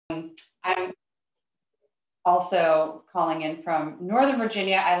I'm also calling in from Northern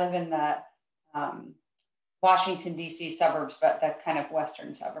Virginia. I live in the Washington, D.C. suburbs, but the kind of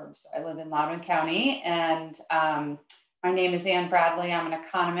western suburbs. I live in Loudoun County, and my name is Ann Bradley. I'm an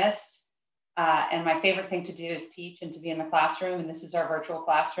economist, and my favorite thing to do is teach and to be in the classroom, and this is our virtual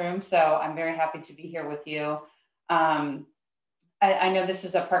classroom, so I'm very happy to be here with you. I know this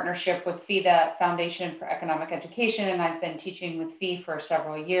is a partnership with FEE, the Foundation for Economic Education, and I've been teaching with FEE for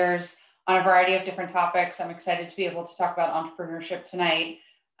several years on a variety of different topics. I'm excited to be able to talk about entrepreneurship tonight.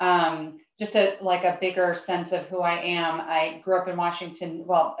 Just like a bigger sense of who I am. I grew up in Washington,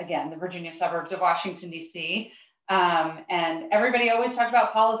 well, again, the Virginia suburbs of Washington, D.C. And everybody always talked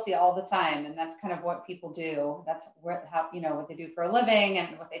about policy all the time. And that's kind of what people do. That's what they do for a living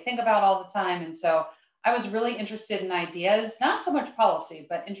and what they think about all the time. And so I was really interested in ideas, not so much policy,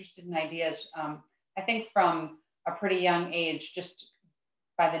 but interested in ideas, I think from a pretty young age, just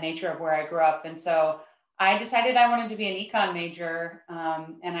by the nature of where I grew up. And so I decided I wanted to be an econ major,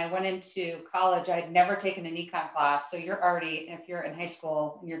 and I went into college. I'd never taken an econ class. So you're already, if you're in high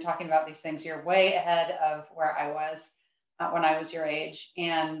school and you're talking about these things, you're way ahead of where I was when I was your age.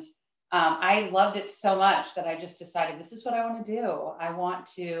 And I loved it so much that I just decided this is what I want to do. I want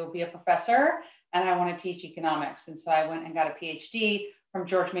to be a professor and I want to teach economics. And so I went and got a PhD from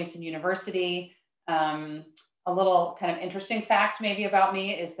George Mason University. A little kind of interesting fact maybe about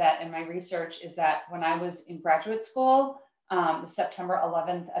me is that in my research is that when I was in graduate school, the September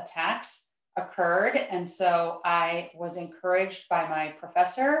 11th attacks occurred. And so I was encouraged by my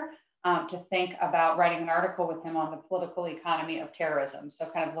professor to think about writing an article with him on the political economy of terrorism. So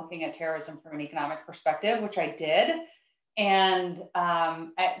kind of looking at terrorism from an economic perspective, which I did. And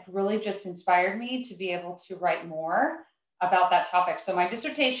it really just inspired me to be able to write more about that topic. So my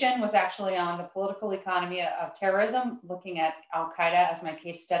dissertation was actually on the political economy of terrorism, looking at Al-Qaeda as my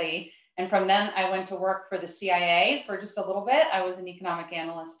case study. And from then I went to work for the CIA for just a little bit. I was an economic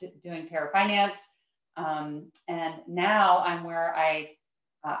analyst doing terror finance. And now I'm where I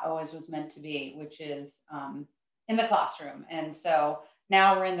always was meant to be, which is in the classroom. And so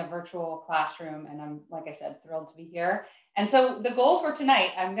now we're in the virtual classroom and I'm, like I said, thrilled to be here. And so the goal for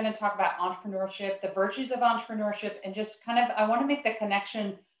tonight, I'm going to talk about entrepreneurship, the virtues of entrepreneurship, and just kind of, I want to make the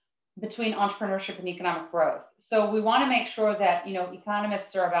connection between entrepreneurship and economic growth. So we want to make sure that,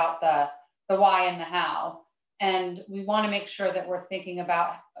 economists are about the why and the how. And we want to make sure that we're thinking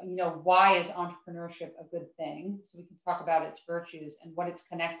about, why is entrepreneurship a good thing? So we can talk about its virtues and what it's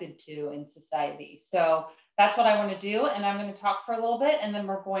connected to in society. So that's what I want to do. And I'm going to talk for a little bit, and then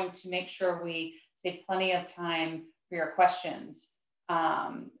we're going to make sure we save plenty of time for your questions.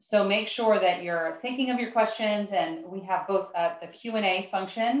 So make sure that you're thinking of your questions, and we have both the Q&A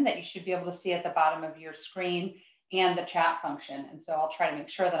function that you should be able to see at the bottom of your screen and the chat function. And so I'll try to make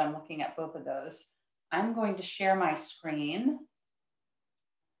sure that I'm looking at both of those. I'm going to share my screen.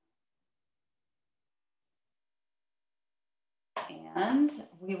 And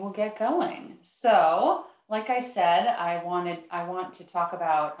we will get going. So, like I said, I want to talk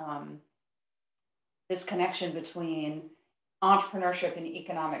about this connection between entrepreneurship and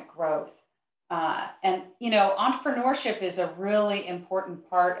economic growth. And entrepreneurship is a really important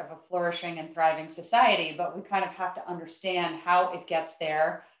part of a flourishing and thriving society, but we kind of have to understand how it gets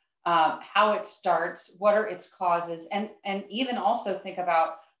there, how it starts, what are its causes, and even also think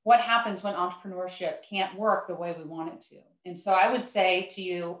about what happens when entrepreneurship can't work the way we want it to. And so I would say to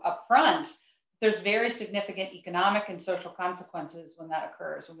you up front, there's very significant economic and social consequences when that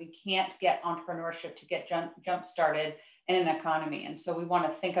occurs, when we can't get entrepreneurship to get jump started in an economy. And so we want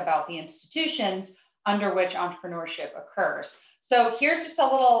to think about the institutions under which entrepreneurship occurs. So here's just a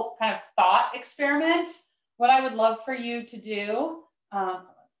little kind of thought experiment. What I would love for you to do, let's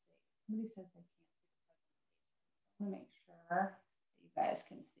see, somebody says they can't. Let me make sure you guys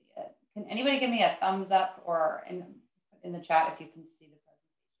can see it. Can anybody give me a thumbs up or in the chat if you can see the presentation?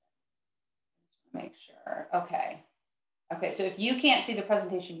 Just make sure. Okay. Okay, so if you can't see the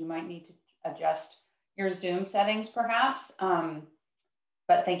presentation, you might need to adjust your Zoom settings perhaps.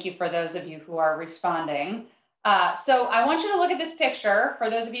 But thank you for those of you who are responding. So I want you to look at this picture. For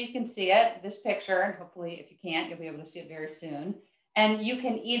those of you who can see it, this picture, and hopefully if you can't, you'll be able to see it very soon. And you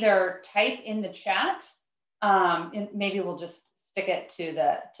can either type in the chat, and maybe we'll just stick it to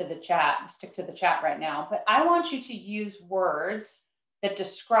the chat, stick to the chat right now. But I want you to use words that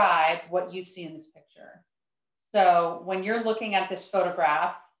describe what you see in this picture. So when you're looking at this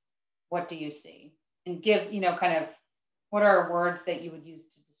photograph, what do you see? And give, kind of, what are words that you would use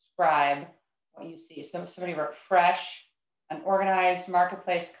to describe what you see? So somebody wrote fresh, an organized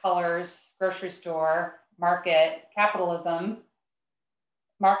marketplace, colors, grocery store, market, capitalism,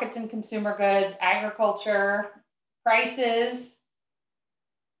 markets and consumer goods, agriculture, prices.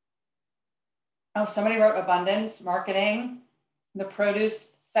 Oh, somebody wrote abundance, marketing, the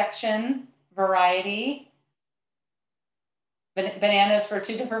produce section, variety, bananas for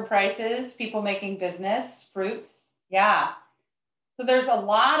 2 different prices, people making business, fruits. Yeah. So there's a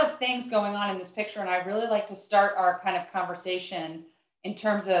lot of things going on in this picture, and I really like to start our kind of conversation in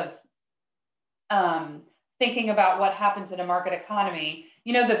terms of thinking about what happens in a market economy.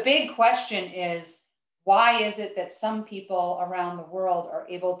 You know, the big question is, why is it that some people around the world are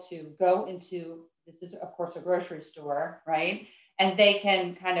able to go into, this is of course a grocery store, right? And they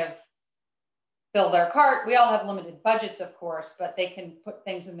can kind of fill their cart. We all have limited budgets, of course, but they can put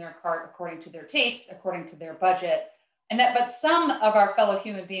things in their cart according to their tastes, according to their budget. But some of our fellow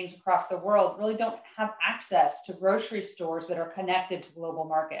human beings across the world really don't have access to grocery stores that are connected to global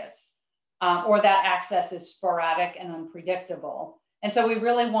markets, or that access is sporadic and unpredictable. And so we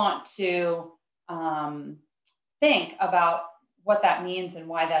really want to think about what that means and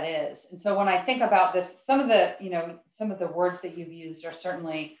why that is. And so when I think about this, some of the words that you've used are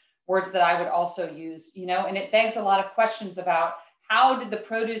certainly words that I would also use, and it begs a lot of questions about, how did the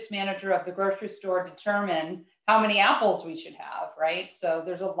produce manager of the grocery store determine how many apples we should have, right? So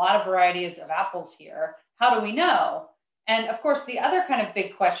there's a lot of varieties of apples here. How do we know? And of course, the other kind of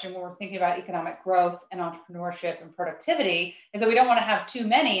big question when we're thinking about economic growth and entrepreneurship and productivity is that we don't want to have too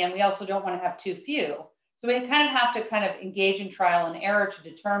many, and we also don't want to have too few. So we kind of have to kind of engage in trial and error to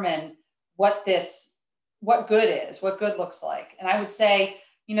determine what good is, what good looks like. And I would say,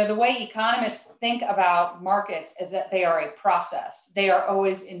 the way economists think about markets is that they are a process. They are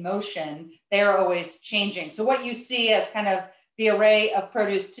always in motion. They are always changing. So what you see as kind of the array of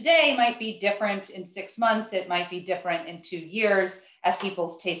produce today might be different in 6 months. It might be different in 2 years as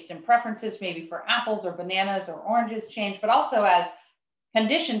people's taste and preferences, maybe for apples or bananas or oranges change, but also as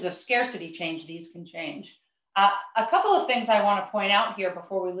conditions of scarcity change, these can change. A couple of things I want to point out here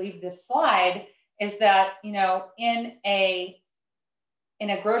before we leave this slide is that, in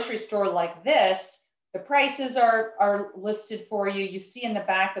a grocery store like this, the prices are listed for you. You see in the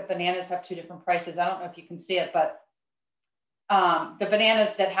back that bananas have 2 different prices. I don't know if you can see it, but the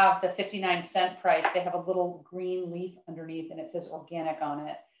bananas that have the 59-cent price, they have a little green leaf underneath and it says organic on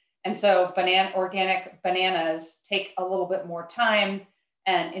it. And so organic bananas take a little bit more time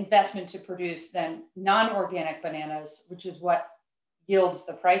and investment to produce than non-organic bananas, which is what yields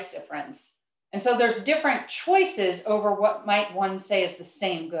the price difference. And so there's different choices over what might one say is the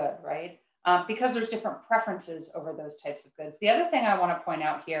same good, right? Because there's different preferences over those types of goods. The other thing I want to point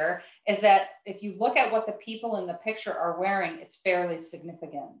out here is that if you look at what the people in the picture are wearing, it's fairly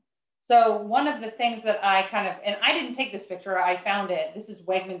significant. So one of the things that and I didn't take this picture, I found it. This is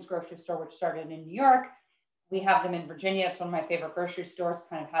Wegmans grocery store, which started in New York. We have them in Virginia. It's one of my favorite grocery stores,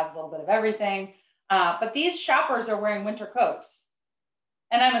 kind of has a little bit of everything. But these shoppers are wearing winter coats.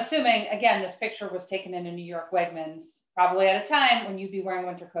 And I'm assuming, again, this picture was taken in a New York Wegmans, probably at a time when you'd be wearing a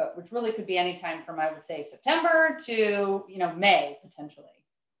winter coat, which really could be any time from, I would say, September to, May, potentially.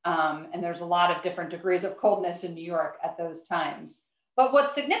 And there's a lot of different degrees of coldness in New York at those times. But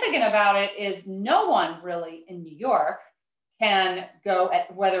what's significant about it is no one really in New York can go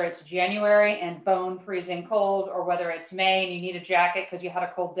at, whether it's January and bone freezing cold, or whether it's May and you need a jacket because you had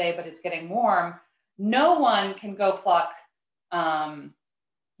a cold day, but it's getting warm. No one can go pluck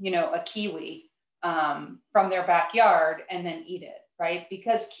a kiwi from their backyard and then eat it, right?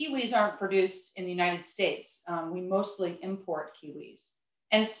 Because kiwis aren't produced in the United States. We mostly import kiwis.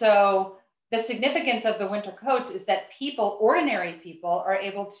 And so the significance of the winter coats is that ordinary people are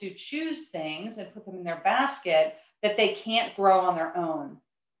able to choose things and put them in their basket that they can't grow on their own,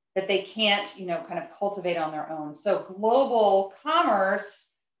 that they can't, kind of cultivate on their own. So global commerce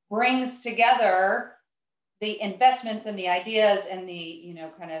brings together the investments and the ideas and the,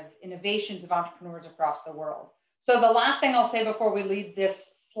 kind of innovations of entrepreneurs across the world. So the last thing I'll say before we leave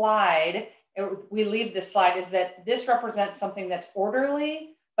this slide, is that this represents something that's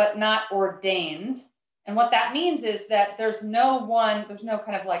orderly, but not ordained. And what that means is that there's no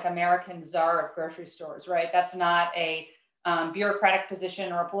kind of like American czar of grocery stores, right? That's not a bureaucratic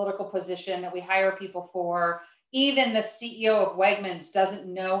position or a political position that we hire people for. Even the CEO of Wegmans doesn't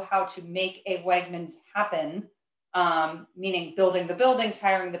know how to make a Wegmans happen, meaning building the buildings,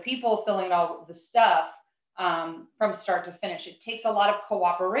 hiring the people, filling all the stuff from start to finish. It takes a lot of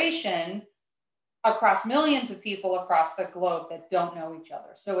cooperation across millions of people across the globe that don't know each other.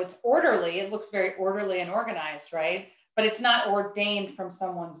 So it's orderly. It looks very orderly and organized, right? But it's not ordained from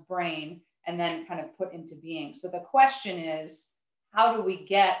someone's brain and then kind of put into being. So the question is, how do we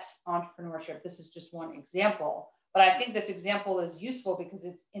get entrepreneurship? This is just one example. But I think this example is useful because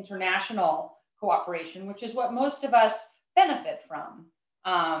it's international cooperation, which is what most of us benefit from,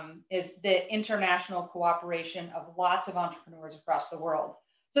 is the international cooperation of lots of entrepreneurs across the world.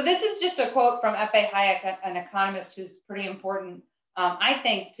 So this is just a quote from F.A. Hayek, an economist who's pretty important, I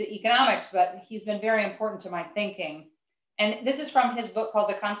think, to economics, but he's been very important to my thinking. And this is from his book called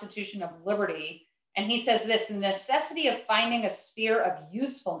The Constitution of Liberty. And he says this: the necessity of finding a sphere of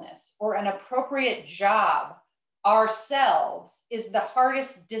usefulness or an appropriate job ourselves is the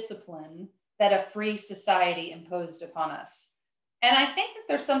hardest discipline that a free society imposed upon us. And I think that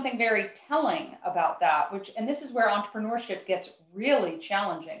there's something very telling about that, and this is where entrepreneurship gets really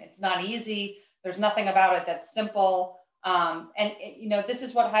challenging. It's not easy. There's nothing about it that's simple. This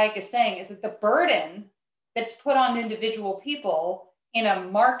is what Hayek is saying, is that the burden that's put on individual people in a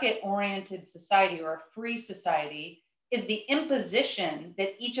market-oriented society or a free society is the imposition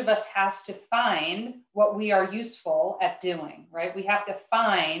that each of us has to find what we are useful at doing, right? We have to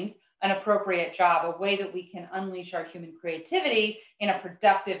find an appropriate job, a way that we can unleash our human creativity in a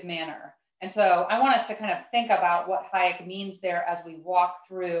productive manner. And so I want us to kind of think about what Hayek means there as we walk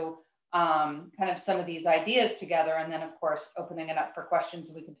through kind of some of these ideas together. And then, of course, opening it up for questions,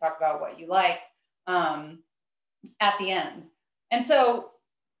 and we can talk about what you like at the end. And so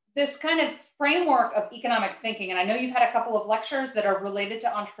this kind of framework of economic thinking, and I know you've had a couple of lectures that are related to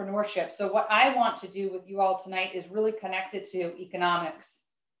entrepreneurship. So what I want to do with you all tonight is really connect it to economics.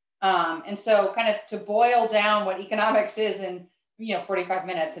 And so kind of to boil down what economics is in 45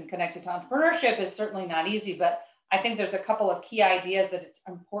 minutes and connect it to entrepreneurship is certainly not easy, but I think there's a couple of key ideas that it's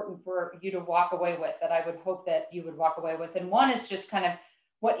important for you to walk away with, that I would hope that you would walk away with. And one is just kind of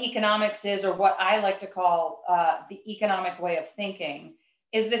what economics is, or what I like to call the economic way of thinking,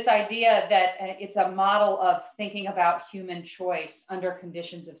 is this idea that it's a model of thinking about human choice under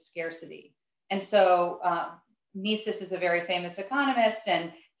conditions of scarcity. And so Mises is a very famous economist,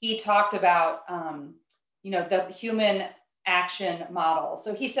 and he talked about, the human action model.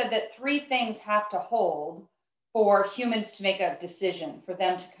 So he said that three things have to hold for humans to make a decision, for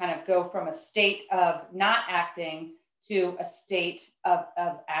them to kind of go from a state of not acting to a state of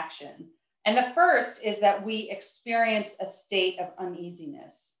action. And the first is that we experience a state of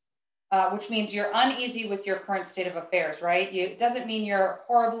uneasiness, which means you're uneasy with your current state of affairs, right? It doesn't mean you're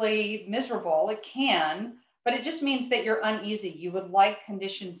horribly miserable. It can, but it just means that you're uneasy. You would like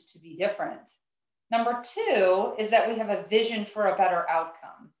conditions to be different. Number two is that we have a vision for a better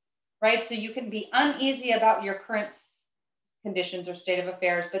outcome, right? So you can be uneasy about your current conditions or state of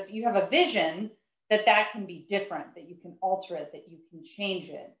affairs, but you have a vision that that can be different, that you can alter it, that you can change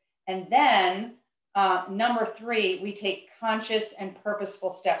it. And then number three, we take conscious and purposeful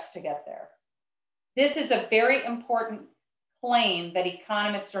steps to get there. This is a very important claim that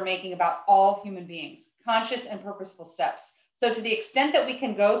economists are making about all human beings: conscious and purposeful steps. So to the extent that we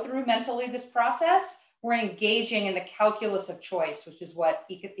can go through mentally this process, we're engaging in the calculus of choice, which is what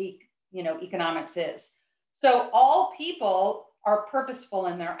economics is. So all people are purposeful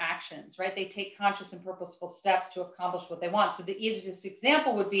in their actions, right? They take conscious and purposeful steps to accomplish what they want. So the easiest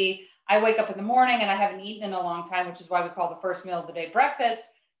example would be, I wake up in the morning and I haven't eaten in a long time, which is why we call the first meal of the day breakfast,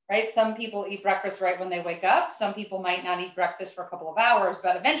 right? Some people eat breakfast right when they wake up. Some people might not eat breakfast for a couple of hours,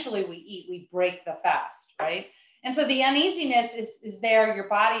 but eventually we break the fast, right? And so the uneasiness is there. Your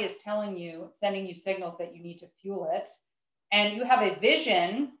body is telling you, sending you signals that you need to fuel it. And you have a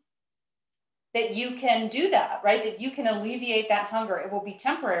vision that you can do that, right? That you can alleviate that hunger. It will be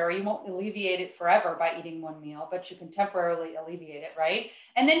temporary. You won't alleviate it forever by eating one meal, but you can temporarily alleviate it, right?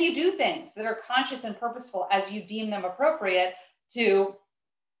 And then you do things that are conscious and purposeful as you deem them appropriate to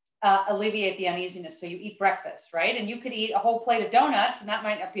alleviate the uneasiness. So you eat breakfast, right? And you could eat a whole plate of donuts, and that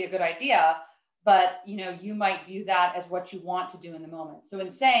might not be a good idea, but you might view that as what you want to do in the moment. So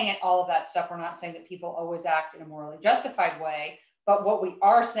in saying all of that stuff, we're not saying that people always act in a morally justified way, but what we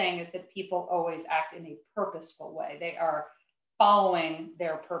are saying is that people always act in a purposeful way. They are following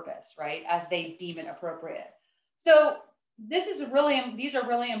their purpose, right, as they deem it appropriate. So these are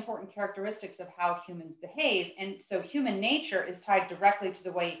really important characteristics of how humans behave. And so human nature is tied directly to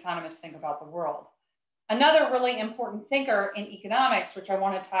the way economists think about the world. Another really important thinker in economics, which I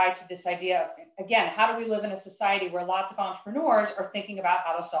want to tie to this idea of, again, how do we live in a society where lots of entrepreneurs are thinking about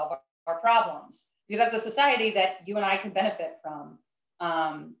how to solve our problems? Because that's a society that you and I can benefit from.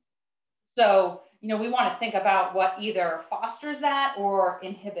 So we want to think about what either fosters that or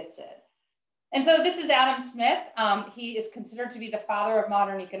inhibits it. And so this is Adam Smith. He is considered to be the father of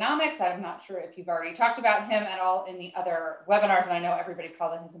modern economics. I'm not sure if you've already talked about him at all in the other webinars, and I know everybody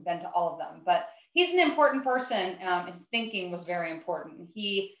probably hasn't been to all of them, but he's an important person. His thinking was very important.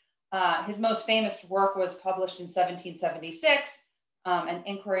 He His most famous work was published in 1776, An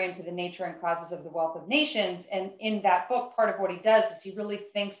Inquiry into the Nature and Causes of the Wealth of Nations. And in that book, part of what he does is he really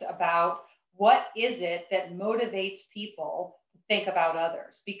thinks about what is it that motivates people to think about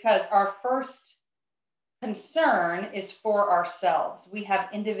others? Because our first concern is for ourselves. We have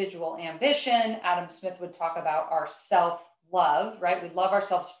individual ambition. Adam Smith would talk about our self-love, right? We love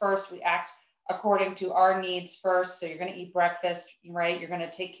ourselves first. We act according to our needs first. So you're going to eat breakfast, right? You're going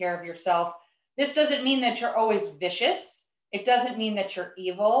to take care of yourself. This doesn't mean that you're always vicious. It doesn't mean that you're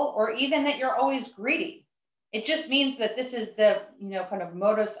evil or even that you're always greedy. It just means that this is the, kind of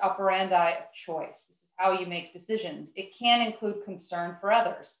modus operandi of choice. This is how you make decisions. It can include concern for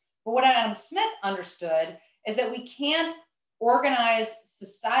others. But what Adam Smith understood is that we can't organize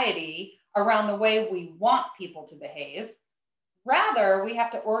society around the way we want people to behave. Rather, we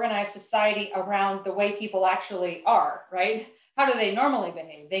have to organize society around the way people actually are, right? How do they normally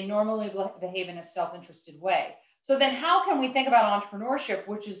behave? They normally behave in a self-interested way. So then how can we think about entrepreneurship,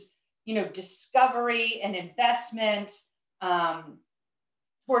 which is, discovery and investment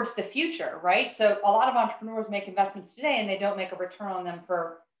towards the future, right? So a lot of entrepreneurs make investments today and they don't make a return on them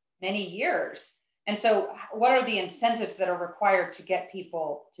for many years. And so what are the incentives that are required to get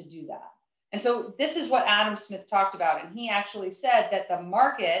people to do that? And so this is what Adam Smith talked about. And he actually said that the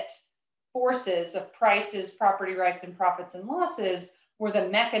market forces of prices, property rights, and profits and losses were the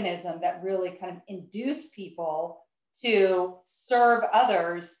mechanism that really kind of induced people to serve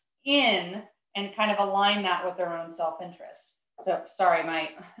others in and kind of align that with their own self-interest. So sorry,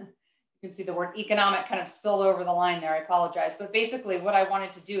 you can see the word economic kind of spilled over the line there. I apologize. But basically what I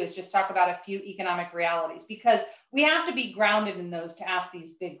wanted to do is just talk about a few economic realities, because we have to be grounded in those to ask these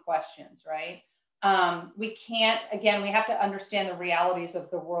big questions, right? We can't, again, we have to understand the realities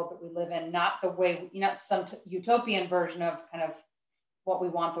of the world that we live in, not the way, some utopian version of kind of what we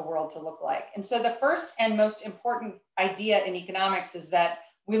want the world to look like. And so the first and most important idea in economics is that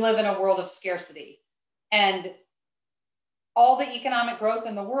we live in a world of scarcity. And all the economic growth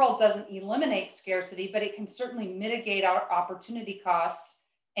in the world doesn't eliminate scarcity, but it can certainly mitigate our opportunity costs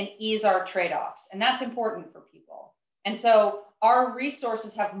and ease our trade-offs. And that's important for people. And so our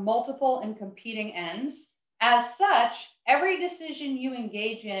resources have multiple and competing ends. As such, every decision you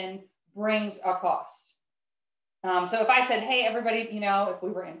engage in brings a cost. So if I said, hey, everybody, if we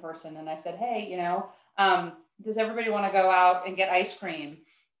were in person and I said, hey, does everybody want to go out and get ice cream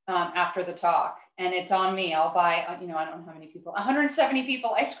after the talk? And it's on me. I'll buy, I don't know how many people, 170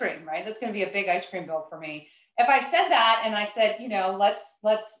 people ice cream, right? That's going to be a big ice cream bill for me. If I said that and I said,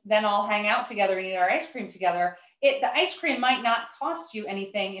 let's then all hang out together and eat our ice cream together, the ice cream might not cost you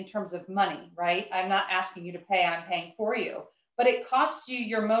anything in terms of money, right? I'm not asking you to pay, I'm paying for you. But it costs you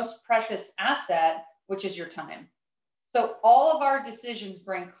your most precious asset, which is your time. So all of our decisions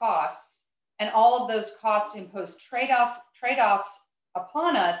bring costs, and all of those costs impose trade-offs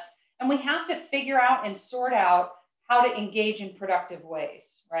upon us. And we have to figure out and sort out how to engage in productive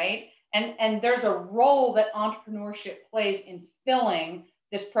ways, right? And there's a role that entrepreneurship plays in filling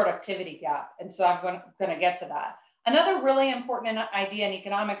this productivity gap. And so I'm going to get to that. Another really important idea in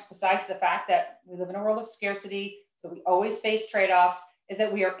economics, besides the fact that we live in a world of scarcity, so we always face trade-offs, is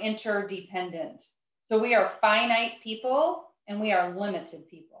that we are interdependent. So we are finite people and we are limited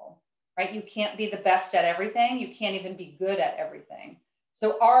people, right? You can't be the best at everything. You can't even be good at everything.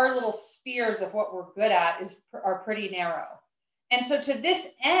 So our little spheres of what we're good at are pretty narrow. And so to this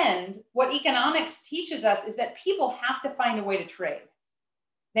end, what economics teaches us is that people have to find a way to trade.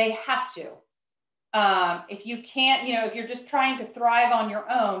 They have to. If you can't, if you're just trying to thrive on your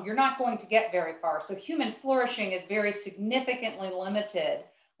own, you're not going to get very far. So human flourishing is very significantly limited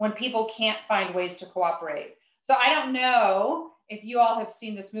when people can't find ways to cooperate. So I don't know if you all have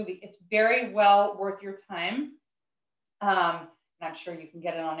seen this movie. It's very well worth your time. I'm sure you can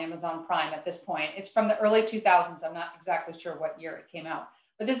get it on Amazon Prime at this point. It's from the early 2000s. I'm not exactly sure what year it came out,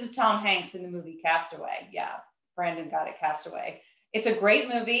 but this is Tom Hanks in the movie Castaway. Yeah, Brandon got it, Castaway. It's a great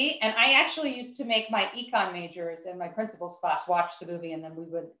movie. And I actually used to make my econ majors in my principles class watch the movie, and then we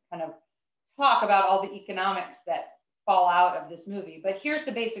would kind of talk about all the economics that fall out of this movie. But here's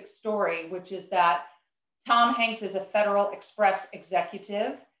the basic story, which is that Tom Hanks is a Federal Express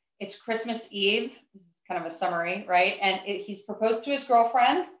executive. It's Christmas Eve. This is kind of a summary, right? And he's proposed to his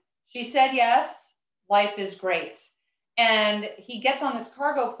girlfriend. She said yes. Life is great. And he gets on this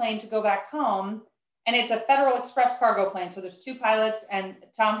cargo plane to go back home. And it's a Federal Express cargo plane. So there's two pilots and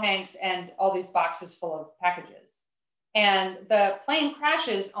Tom Hanks and all these boxes full of packages. And the plane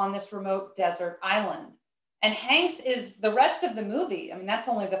crashes on this remote desert island. And Hanks is the rest of the movie. I mean, that's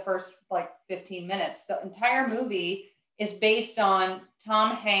only the first 15 minutes. The entire movie is based on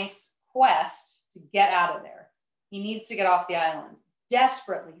Tom Hanks' quest to get out of there. He needs to get off the island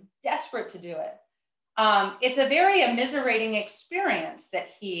desperately. He's desperate to do it. It's a very immiserating experience that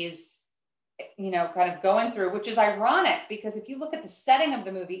he's, kind of going through, which is ironic because if you look at the setting of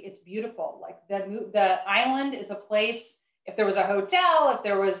the movie, it's beautiful. Like the island is a place, if there was a hotel, if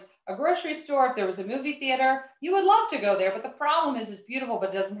there was a grocery store, if there was a movie theater, you would love to go there. But the problem is it's beautiful,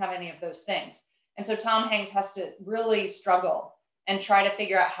 but doesn't have any of those things. And so Tom Hanks has to really struggle and try to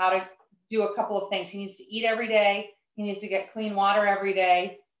figure out how to do a couple of things. He needs to eat every day. He needs to get clean water every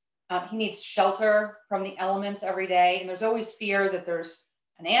day. He needs shelter from the elements every day. And there's always fear that there's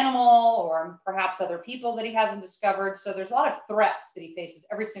an animal or perhaps other people that he hasn't discovered. So there's a lot of threats that he faces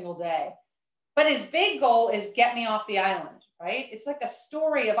every single day. But his big goal is get me off the island, right? It's like a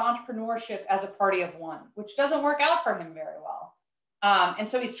story of entrepreneurship as a party of one, which doesn't work out for him very well. And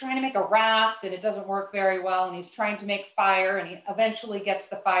so he's trying to make a raft and it doesn't work very well. And he's trying to make fire and he eventually gets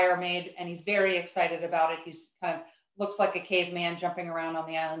the fire made and he's very excited about it. He's kind of looks like a caveman jumping around on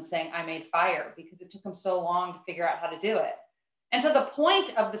the island saying, I made fire, because it took him so long to figure out how to do it. And so the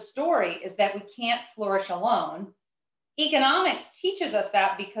point of the story is that we can't flourish alone. Economics teaches us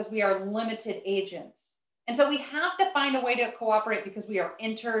that because we are limited agents. And so we have to find a way to cooperate because we are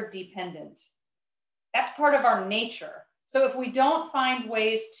interdependent. That's part of our nature. So if we don't find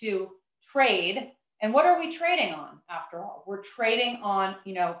ways to trade, and what are we trading on after all? We're trading on,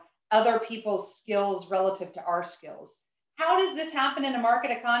 other people's skills relative to our skills. How does this happen in a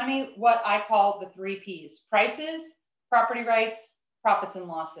market economy? What I call the 3 Ps: prices, property rights, profits and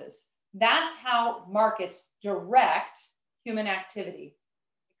losses. That's how markets direct human activity,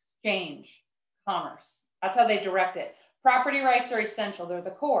 exchange, commerce. That's how they direct it. Property rights are essential. They're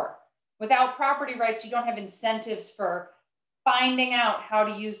the core. Without property rights, you don't have incentives for finding out how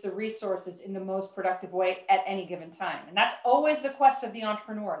to use the resources in the most productive way at any given time. And that's always the quest of the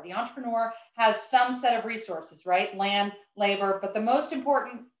entrepreneur. The entrepreneur has some set of resources, right? Land, labor, but the most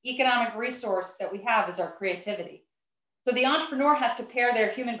important economic resource that we have is our creativity. So the entrepreneur has to pair their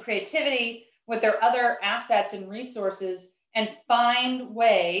human creativity with their other assets and resources and find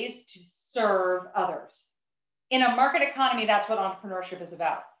ways to serve others. In a market economy, that's what entrepreneurship is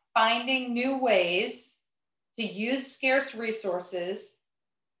about. Finding new ways to use scarce resources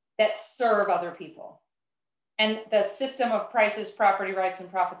that serve other people. And the system of prices, property rights, and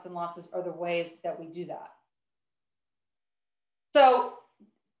profits and losses are the ways that we do that. So,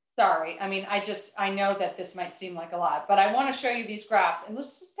 sorry, I know that this might seem like a lot, but I want to show you these graphs. And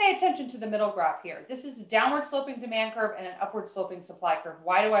let's just pay attention to the middle graph here. This is a downward sloping demand curve and an upward sloping supply curve.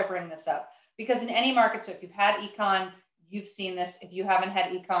 Why do I bring this up? Because in any market, so if you've had econ, you've seen this. If you haven't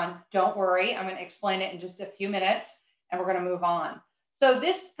had econ, don't worry. I'm going to explain it in just a few minutes and we're going to move on. So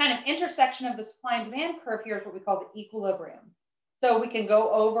this kind of intersection of the supply and demand curve here is what we call the equilibrium. So we can go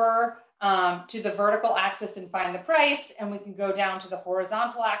over to the vertical axis and find the price, and we can go down to the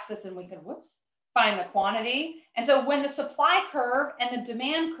horizontal axis and we can, find the quantity. And so when the supply curve and the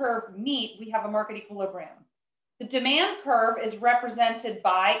demand curve meet, we have a market equilibrium. The demand curve is represented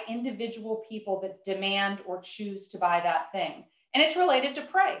by individual people that demand or choose to buy that thing. And it's related to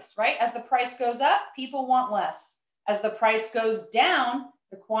price, right? As the price goes up, people want less. As the price goes down,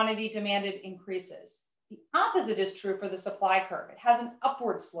 the quantity demanded increases. The opposite is true for the supply curve. It has an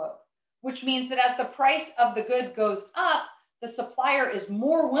upward slope, which means that as the price of the good goes up, the supplier is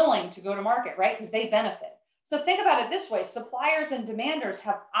more willing to go to market, right? Because they benefit. So think about it this way. Suppliers and demanders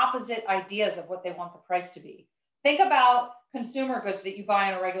have opposite ideas of what they want the price to be. Think about consumer goods that you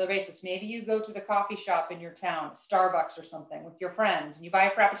buy on a regular basis. Maybe you go to the coffee shop in your town, Starbucks or something, with your friends, and you buy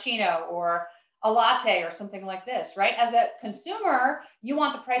a Frappuccino or a latte or something like this, right? As a consumer, you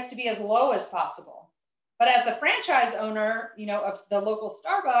want the price to be as low as possible. But as the franchise owner, of the local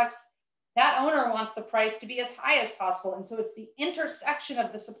Starbucks, that owner wants the price to be as high as possible. And so it's the intersection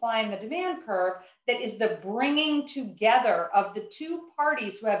of the supply and the demand curve that is the bringing together of the two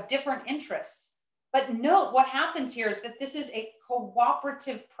parties who have different interests. But note what happens here is that this is a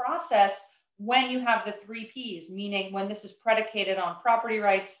cooperative process when you have the 3 Ps, meaning when this is predicated on property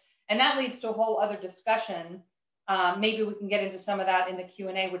rights. And that leads to a whole other discussion. Maybe we can get into some of that in the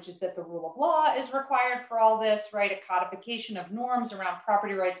Q&A, which is that the rule of law is required for all this, right? A codification of norms around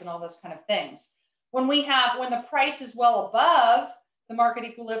property rights and all those kind of things. When the price is well above the market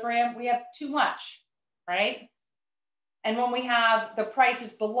equilibrium, we have too much, right? And when we have the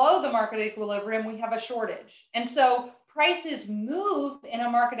prices below the market equilibrium, we have a shortage. And so prices move in a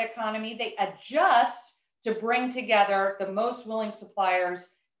market economy. They adjust to bring together the most willing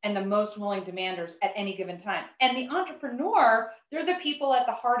suppliers and the most willing demanders at any given time. And the entrepreneur, they're the people at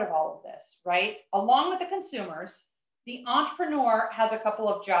the heart of all of this, right? Along with the consumers, The entrepreneur has a couple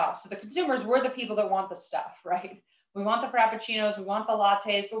of jobs. So the consumers, we're the people that want the stuff, right? We want the frappuccinos, we want the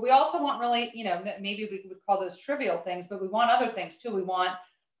lattes, but we also want really, maybe we would call those trivial things, but we want other things too. We want,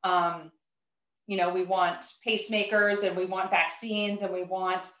 we want pacemakers, and we want vaccines, and we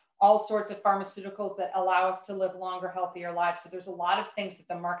want all sorts of pharmaceuticals that allow us to live longer, healthier lives. So there's a lot of things that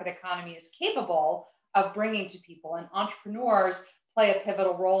the market economy is capable of bringing to people, and entrepreneurs play a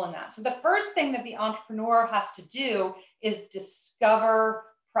pivotal role in that. So the first thing that the entrepreneur has to do is discover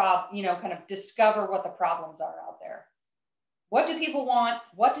discover what the problems are out there. What do people want?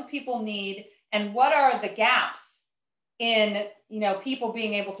 What do people need? And what are the gaps in, people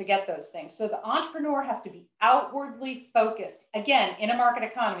being able to get those things? So the entrepreneur has to be outwardly focused. Again, in a market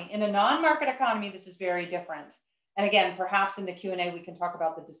economy. In a non-market economy, this is very different. And again, perhaps in the Q&A, we can talk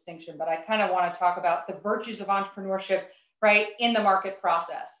about the distinction, but I kind of want to talk about the virtues of entrepreneurship, right, in the market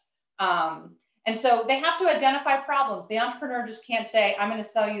process. And so they have to identify problems. The entrepreneur just can't say, I'm going to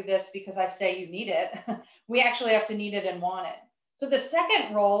sell you this because I say you need it. We actually have to need it and want it. So the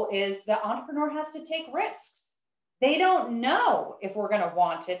second role is the entrepreneur has to take risks. They don't know if we're going to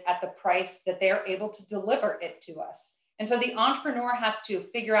want it at the price that they're able to deliver it to us. And so the entrepreneur has to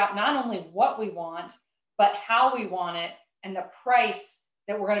figure out not only what we want, but how we want it and the price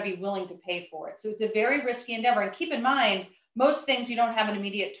that we're going to be willing to pay for it. So it's a very risky endeavor. And keep in mind, most things you don't have an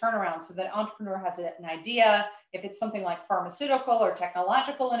immediate turnaround. So the entrepreneur has an idea. If it's something like pharmaceutical or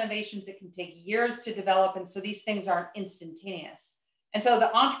technological innovations, it can take years to develop. And so these things aren't instantaneous. And so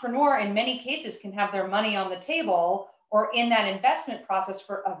the entrepreneur in many cases can have their money on the table or in that investment process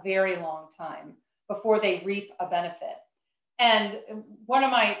for a very long time before they reap a benefit. And one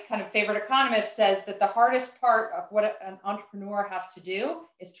of my kind of favorite economists says that the hardest part of what an entrepreneur has to do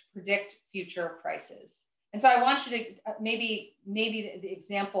is to predict future prices. And so I want you to maybe the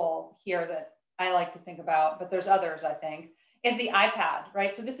example here that I like to think about, but there's others, I think, is the iPad,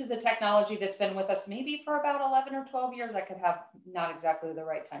 right? So this is a technology that's been with us maybe for about 11 or 12 years. I could have not exactly the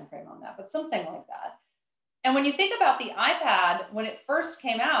right time frame on that, but something like that. And when you think about the iPad, when it first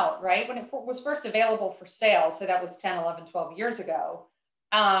came out, right, when it was first available for sale, so that was 10, 11, 12 years ago,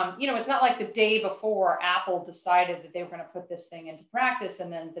 it's not like the day before Apple decided that they were going to put this thing into practice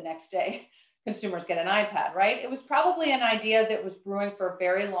and then the next day consumers get an iPad, right? It was probably an idea that was brewing for a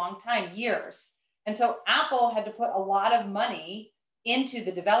very long time, years. And so Apple had to put a lot of money into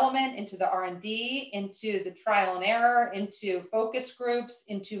the development, into the R&D, into the trial and error, into focus groups,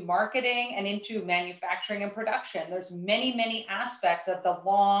 into marketing, and into manufacturing and production. There's many, many aspects of the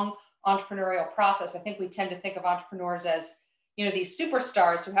long entrepreneurial process. I think we tend to think of entrepreneurs as, these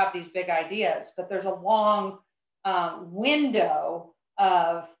superstars who have these big ideas, but there's a long window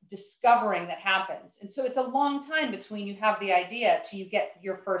of discovering that happens. And so it's a long time between you have the idea till you get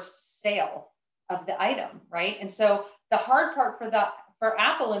your first sale of the item, right? And so the hard part for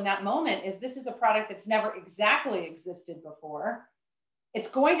Apple in that moment is this is a product that's never exactly existed before. It's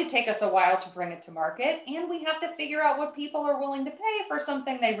going to take us a while to bring it to market, and we have to figure out what people are willing to pay for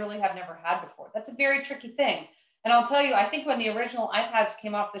something they really have never had before. That's a very tricky thing. And I'll tell you, I think when the original iPads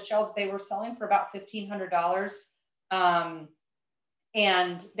came off the shelves, they were selling for about $1,500.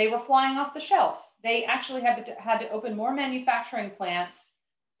 And they were flying off the shelves. They actually had to open more manufacturing plants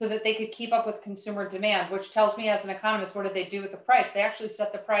so that they could keep up with consumer demand, which tells me as an economist, what did they do with the price? They actually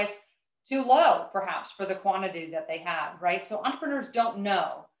set the price too low, perhaps, for the quantity that they had, right? So entrepreneurs don't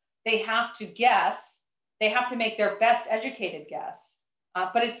know. They have to guess. They have to make their best educated guess.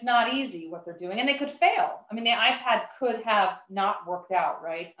 But it's not easy what they're doing, and they could fail. I mean, the iPad could have not worked out,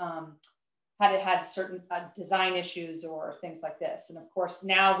 right? Had it had certain design issues or things like this. And of course,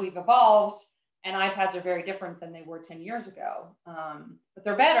 now we've evolved, and iPads are very different than they were 10 years ago. But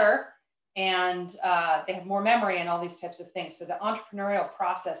they're better, and they have more memory and all these types of things. So the entrepreneurial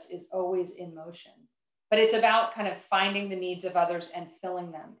process is always in motion. But it's about kind of finding the needs of others and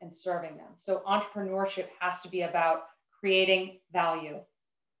filling them and serving them. So entrepreneurship has to be about creating value,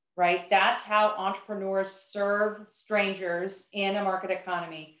 right? That's how entrepreneurs serve strangers in a market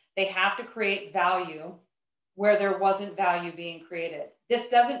economy. They have to create value where there wasn't value being created. This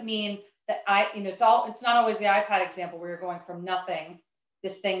doesn't mean that it's not always the iPad example where you're going from nothing,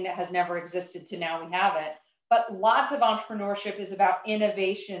 this thing that has never existed, to now we have it. But lots of entrepreneurship is about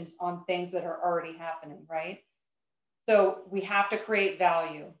innovations on things that are already happening, right? So we have to create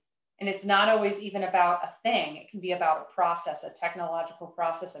value. And it's not always even about a thing. It can be about a process, a technological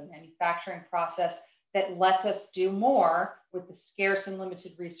process, a manufacturing process that lets us do more with the scarce and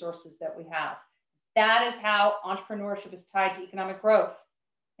limited resources that we have. That is how entrepreneurship is tied to economic growth.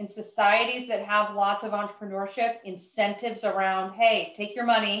 In societies that have lots of entrepreneurship, incentives around, hey, take your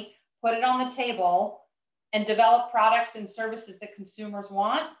money, put it on the table, and develop products and services that consumers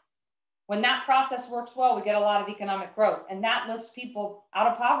want, when that process works well, we get a lot of economic growth, and that lifts people out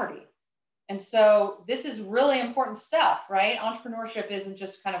of poverty. And so this is really important stuff, right? Entrepreneurship isn't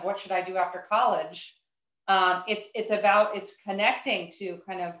just kind of what should I do after college. It's connecting to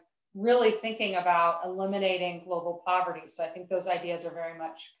kind of really thinking about eliminating global poverty. So I think those ideas are very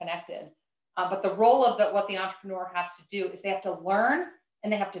much connected. But the role of what the entrepreneur has to do is they have to learn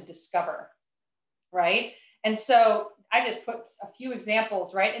and they have to discover, right? And so I just put a few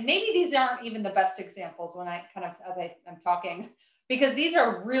examples, right? And maybe these aren't even the best examples when I kind of, as I'm talking, because these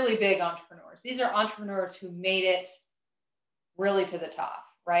are really big entrepreneurs. These are entrepreneurs who made it really to the top,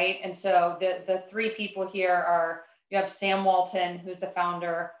 right? And so the three people here are, you have Sam Walton, who's the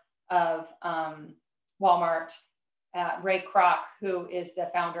founder of Walmart, Ray Kroc, who is the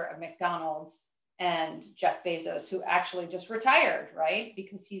founder of McDonald's, and Jeff Bezos, who actually just retired, right?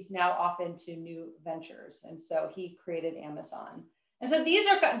 Because he's now off into new ventures. And so he created Amazon. And so these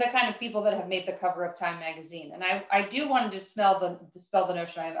are the kind of people that have made the cover of Time magazine. And I do want to dispel the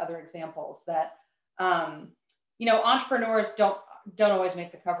notion. I have other examples that, entrepreneurs don't always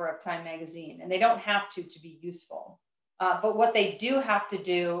make the cover of Time magazine, and they don't have to be useful. But what they do have to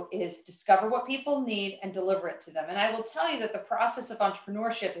do is discover what people need and deliver it to them. And I will tell you that the process of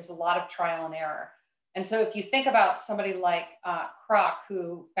entrepreneurship is a lot of trial and error. And so if you think about somebody like Kroc,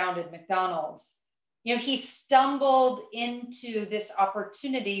 who founded McDonald's, he stumbled into this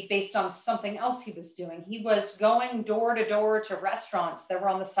opportunity based on something else he was doing. He was going door to door to restaurants that were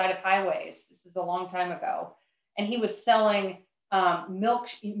on the side of highways. This is a long time ago. And he was selling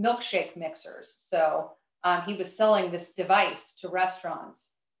milkshake mixers. So he was selling this device to restaurants.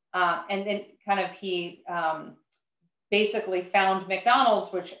 And then he basically found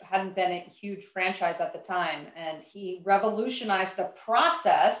McDonald's, which hadn't been a huge franchise at the time. And he revolutionized the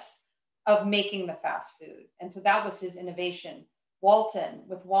process of making the fast food. And so that was his innovation. Walton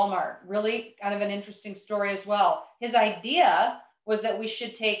with Walmart, really kind of an interesting story as well. His idea was that we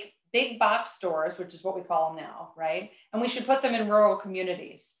should take big box stores, which is what we call them now, right? And we should put them in rural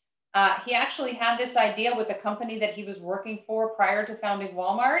communities. He actually had this idea with a company that he was working for prior to founding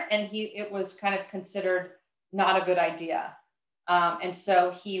Walmart, and it was kind of considered not a good idea. And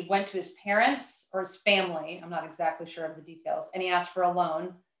so he went to his parents or his family, I'm not exactly sure of the details, and he asked for a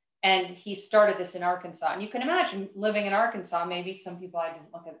loan. And he started this in Arkansas. And you can imagine living in Arkansas, maybe some people I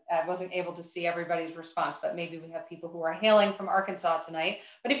wasn't able to see everybody's response, but maybe we have people who are hailing from Arkansas tonight.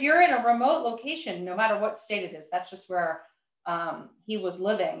 But if you're in a remote location, no matter what state it is, that's just where he was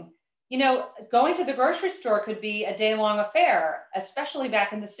living. Going to the grocery store could be a day-long affair, especially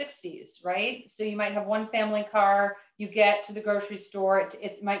back in the 60s, right? So you might have one family car, you get to the grocery store,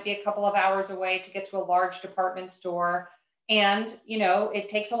 it might be a couple of hours away to get to a large department store. And, it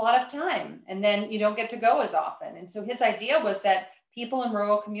takes a lot of time, and then you don't get to go as often. And so his idea was that people in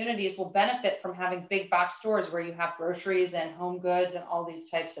rural communities will benefit from having big box stores where you have groceries and home goods and all these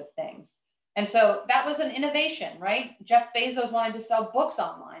types of things. And so that was an innovation, right? Jeff Bezos wanted to sell books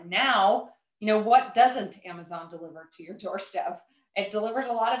online. Now, what doesn't Amazon deliver to your doorstep? It delivers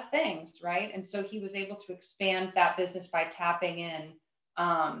a lot of things, right? And so he was able to expand that business by tapping in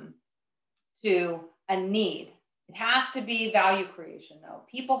to a need. It has to be value creation, though.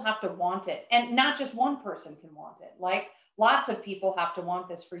 People have to want it. And not just one person can want it. Like, lots of people have to want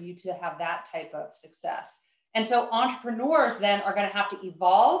this for you to have that type of success. And so entrepreneurs then are going to have to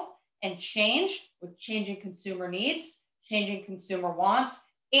evolve and change with changing consumer needs, changing consumer wants,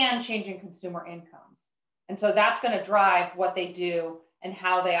 and changing consumer incomes. And so that's going to drive what they do and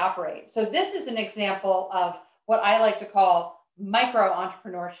how they operate. So this is an example of what I like to call micro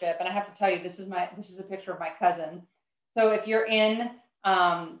entrepreneurship. And I have to tell you, this is a picture of my cousin. So if you're in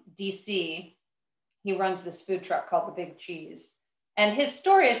DC, he runs this food truck called The Big Cheese. And his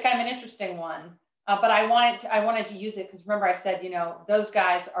story is kind of an interesting one. But I wanted to use it because remember I said, those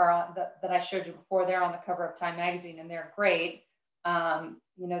guys are that I showed you before, they're on the cover of Time magazine and they're great.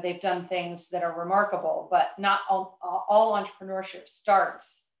 They've done things that are remarkable, but not all entrepreneurship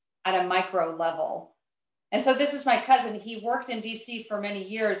starts at a micro level. And so this is my cousin. He worked in DC for many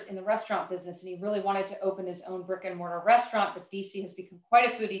years in the restaurant business, and he really wanted to open his own brick and mortar restaurant, but DC has become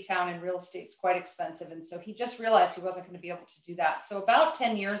quite a foodie town and real estate's quite expensive. And so he just realized he wasn't going to be able to do that. So about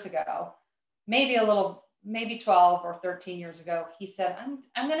 10 years ago, maybe 12 or 13 years ago, he said,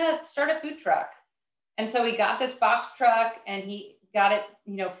 I'm going to start a food truck. And so he got this box truck and he got it,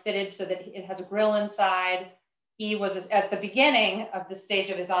 fitted so that it has a grill inside. He was at the beginning of the stage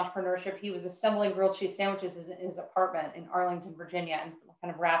of his entrepreneurship, he was assembling grilled cheese sandwiches in his apartment in Arlington, Virginia, and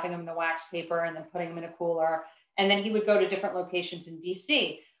kind of wrapping them in the wax paper and then putting them in a cooler. And then he would go to different locations in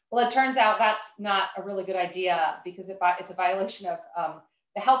DC. Well, it turns out that's not a really good idea because it's a violation of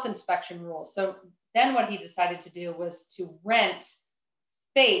the health inspection rules. So then what he decided to do was to rent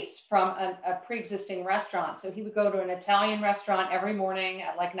space from a pre-existing restaurant. So he would go to an Italian restaurant every morning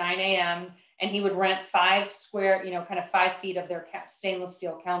at like 9 a.m. and he would rent 5 square, kind of 5 feet of their stainless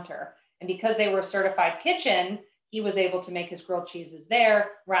steel counter. And because they were a certified kitchen, he was able to make his grilled cheeses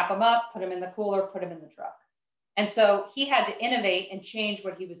there, wrap them up, put them in the cooler, put them in the truck. And so he had to innovate and change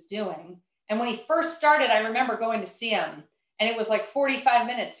what he was doing. And when he first started, I remember going to see him, and it was like 45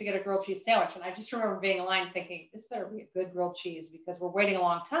 minutes to get a grilled cheese sandwich. And I just remember being in line thinking, this better be a good grilled cheese because we're waiting a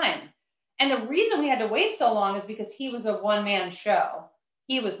long time. And the reason we had to wait so long is because he was a one-man show.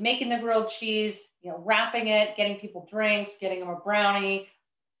 He was making the grilled cheese, wrapping it, getting people drinks, getting them a brownie,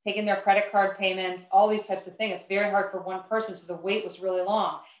 taking their credit card payments, all these types of things. It's very hard for one person, so the wait was really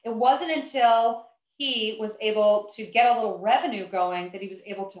long. It wasn't until he was able to get a little revenue going that he was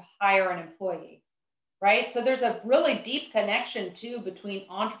able to hire an employee, right? So there's a really deep connection too between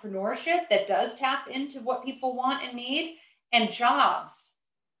entrepreneurship that does tap into what people want and need and jobs,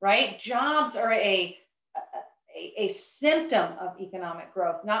 right? Jobs are a symptom of economic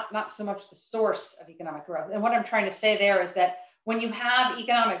growth, not so much the source of economic growth. And what I'm trying to say there is that when you have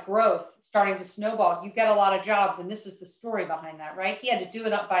economic growth starting to snowball, you get a lot of jobs. And this is the story behind that, right? He had to do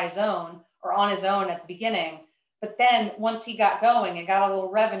it up by his own or on his own at the beginning. But then once he got going and got a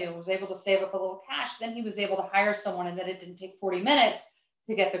little revenue, was able to save up a little cash, then he was able to hire someone, and then it didn't take 40 minutes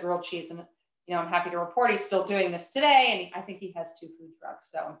to get the grilled cheese. And, I'm happy to report he's still doing this today. And I think he has 2 food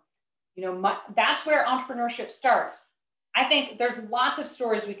trucks. So, that's where entrepreneurship starts. I think there's lots of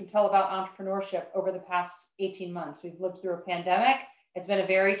stories we can tell about entrepreneurship over the past 18 months. We've lived through a pandemic. It's been a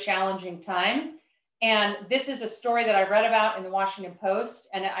very challenging time. And this is a story that I read about in the Washington Post.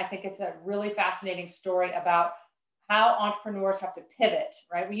 And I think it's a really fascinating story about how entrepreneurs have to pivot,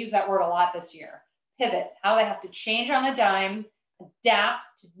 right? We use that word a lot this year, pivot, how they have to change on a dime, adapt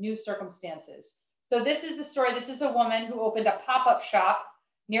to new circumstances. So this is the story. This is a woman who opened a pop-up shop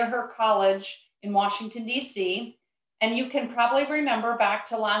near her college in Washington, D.C. And you can probably remember back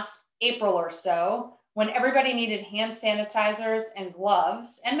to last April or so when everybody needed hand sanitizers and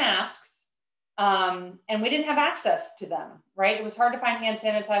gloves and masks. And we didn't have access to them, right? It was hard to find hand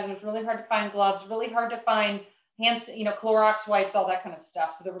sanitizers, really hard to find gloves, really hard to find hands, Clorox wipes, all that kind of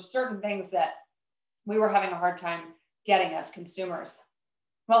stuff. So there were certain things that we were having a hard time getting as consumers.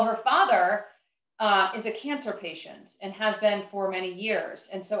 Well, her father is a cancer patient and has been for many years.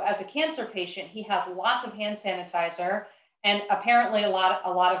 And so as a cancer patient, he has lots of hand sanitizer and apparently a lot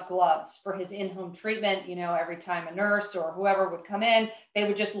of gloves for his in-home treatment. Every time a nurse or whoever would come in, they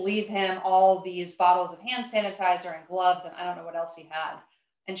would just leave him all these bottles of hand sanitizer and gloves, and I don't know what else he had.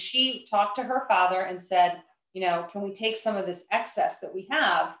 And she talked to her father and said, can we take some of this excess that we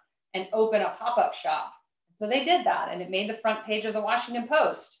have and open a pop-up shop? So they did that, and it made the front page of the Washington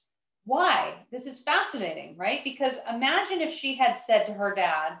Post. Why? This is fascinating, right? Because imagine if she had said to her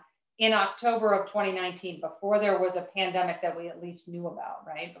dad in October of 2019, before there was a pandemic that we at least knew about,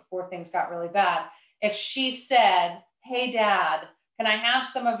 right? Before things got really bad. If she said, hey, Dad, can I have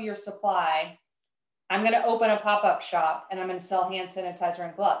some of your supply? I'm going to open a pop-up shop and I'm going to sell hand sanitizer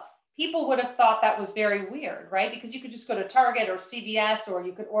and gloves. People would have thought that was very weird, right? Because you could just go to Target or CVS, or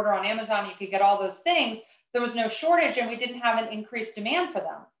you could order on Amazon, you could get all those things. There was no shortage and we didn't have an increased demand for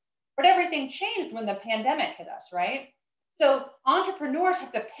them. But everything changed when the pandemic hit us, right? So entrepreneurs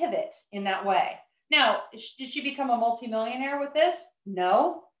have to pivot in that way. Now, did she become a multimillionaire with this?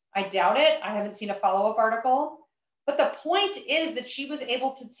 No, I doubt it. I haven't seen a follow-up article. But the point is that she was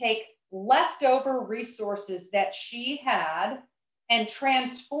able to take leftover resources that she had and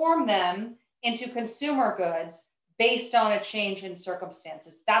transform them into consumer goods based on a change in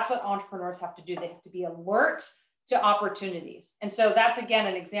circumstances. That's what entrepreneurs have to do. They have to be alert to opportunities. And so that's, again,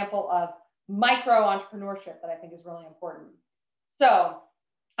 an example of micro entrepreneurship that I think is really important. So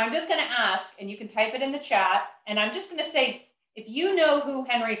I'm just going to ask, and you can type it in the chat, and I'm just going to say, if you know who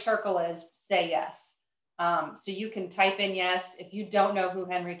Henry Turkle is, say yes. So you can type in yes. If you don't know who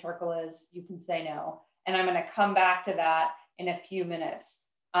Henry Turkle is, you can say no. And I'm going to come back to that in a few minutes.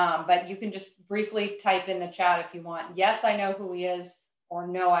 But you can just briefly type in the chat if you want. Yes, I know who he is, or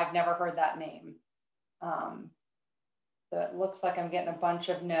no, I've never heard that name. So it looks like I'm getting a bunch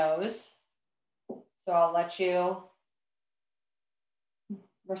of no's. So I'll let you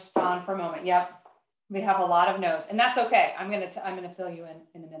respond for a moment. Yep, we have a lot of no's, and that's okay. I'm gonna fill you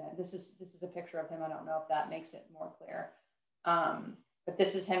in a minute. This is a picture of him. I don't know if that makes it more clear, but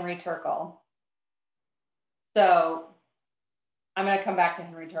this is Henry Turkle. So I'm going to come back to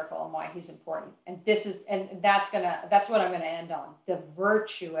Henry Turkle and why he's important. And that's what I'm going to end on, the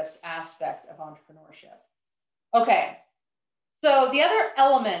virtuous aspect of entrepreneurship. Okay. So the other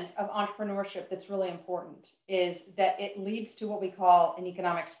element of entrepreneurship that's really important is that it leads to what we call in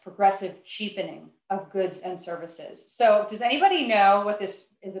economics progressive cheapening of goods and services. So does anybody know what this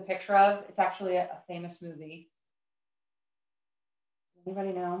is a picture of? It's actually a famous movie.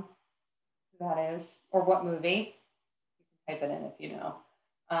 Anybody know who that is or what movie? Type it in if you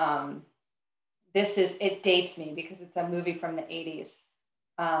know. It dates me because it's a movie from the 80s.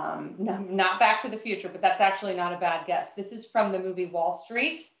 Not Back to the Future, but that's actually not a bad guess. This is from the movie Wall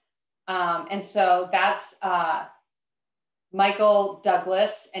Street. And so that's Michael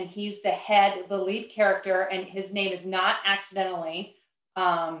Douglas, and he's the lead character, and his name is not accidentally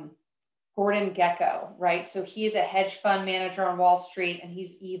Gordon Gekko, right? So he's a hedge fund manager on Wall Street, and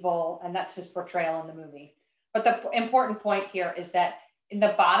he's evil, and that's his portrayal in the movie. But the important point here is that in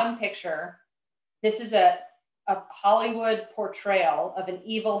the bottom picture, this is a Hollywood portrayal of an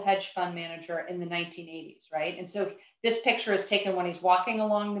evil hedge fund manager in the 1980s, right? And so this picture is taken when he's walking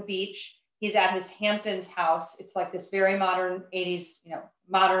along the beach. He's at his Hamptons house. It's like this very modern 80s,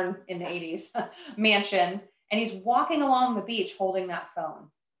 modern in the 80s mansion. And he's walking along the beach holding that phone.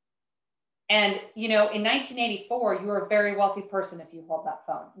 And, in 1984, you were a very wealthy person if you held that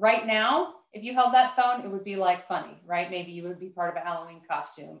phone. Right now, if you held that phone, it would be like funny, right? Maybe you would be part of a Halloween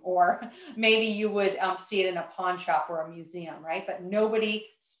costume, or maybe you would see it in a pawn shop or a museum, right? But nobody,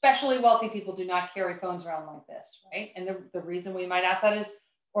 especially wealthy people, do not carry phones around like this, right? And the reason we might ask that is,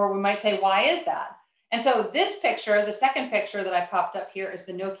 or we might say, why is that? And so this picture, the second picture that I popped up here is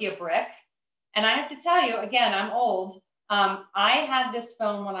the Nokia brick. And I have to tell you, again, I'm old. I had this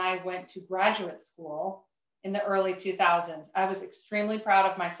phone when I went to graduate school in the early 2000s. I was extremely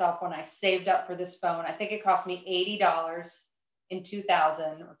proud of myself when I saved up for this phone. I think it cost me $80 in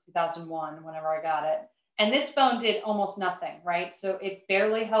 2000 or 2001, whenever I got it. And this phone did almost nothing, right? So it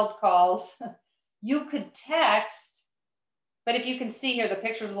barely held calls. You could text, but if you can see here, the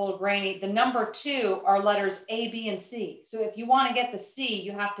picture's a little grainy. The number 2 are letters A, B, and C. So if you want to get the C,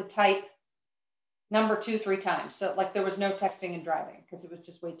 you have to type number 2 3 times. So like there was no texting and driving because it was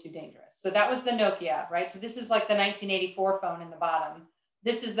just way too dangerous. So that was the Nokia, right? So this is like the 1984 phone in the bottom.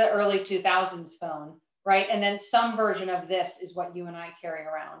 This is the early 2000s phone, right? And then some version of this is what you and I carry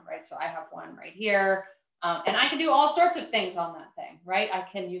around, right? So I have one right here. And I can do all sorts of things on that thing, right? I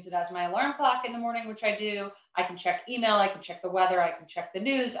can use it as my alarm clock in the morning, which I do. I can check email. I can check the weather. I can check the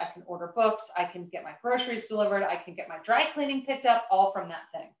news. I can order books. I can get my groceries delivered. I can get my dry cleaning picked up, all from that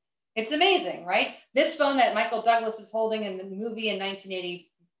thing. It's amazing, right? This phone that Michael Douglas is holding in the movie in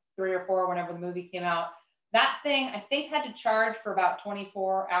 1983 or 4, whenever the movie came out, that thing, I think, had to charge for about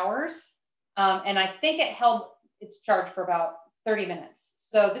 24 hours. And I think it held its charge for about 30 minutes.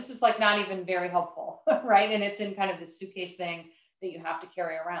 So this is like not even very helpful, right? And it's in kind of this suitcase thing that you have to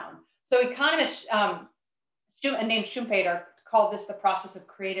carry around. So economist named Schumpeter called this the process of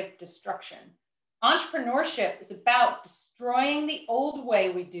creative destruction. Entrepreneurship is about destroying the old way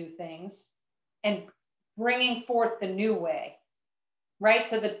we do things and bringing forth the new way, right?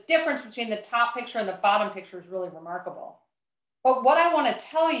 So the difference between the top picture and the bottom picture is really remarkable. But what I want to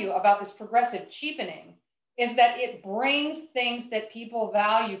tell you about this progressive cheapening is that it brings things that people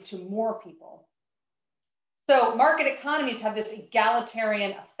value to more people. So market economies have this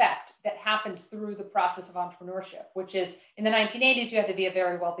egalitarian effect that happened through the process of entrepreneurship, which is in the 1980s, you had to be a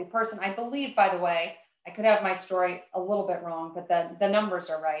very wealthy person. I believe, by the way, I could have my story a little bit wrong, but the numbers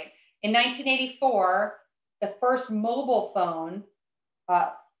are right. In 1984, the first mobile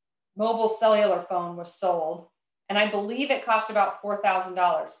cellular phone was sold. And I believe it cost about $4,000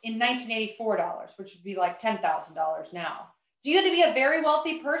 in 1984 dollars, which would be like $10,000 now. So you had to be a very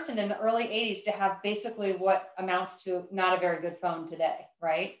wealthy person in the early 80s to have basically what amounts to not a very good phone today,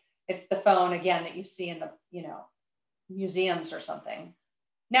 right? It's the phone, again, that you see in the, museums or something.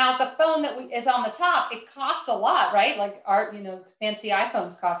 Now, the phone that is on the top, it costs a lot, right? Like our, fancy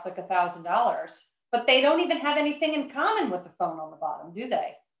iPhones cost like $1,000, but they don't even have anything in common with the phone on the bottom, do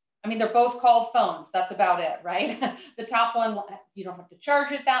they? I mean, they're both called phones. That's about it, right? The top one, you don't have to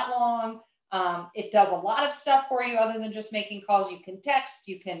charge it that long. It does a lot of stuff for you other than just making calls. You can text,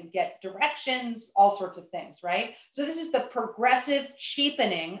 you can get directions, all sorts of things, right? So this is the progressive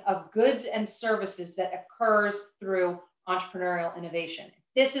cheapening of goods and services that occurs through entrepreneurial innovation.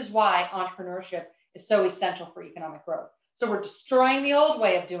 This is why entrepreneurship is so essential for economic growth. So we're destroying the old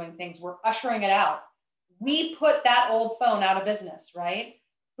way of doing things. We're ushering it out. We put that old phone out of business, right?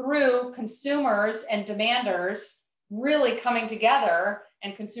 Through consumers and demanders really coming together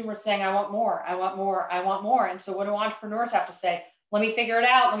and consumers saying, I want more, I want more, I want more. And so what do entrepreneurs have to say? Let me figure it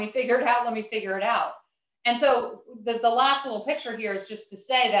out, let me figure it out, let me figure it out. And so the last little picture here is just to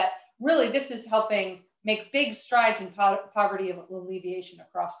say that really this is helping make big strides in poverty alleviation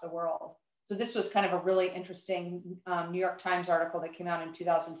across the world. So this was kind of a really interesting New York Times article that came out in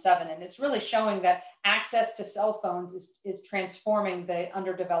 2007. And it's really showing that access to cell phones is transforming the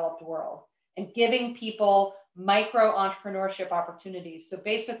underdeveloped world and giving people micro entrepreneurship opportunities. So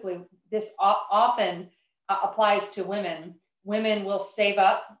basically, this often applies to women. Women will save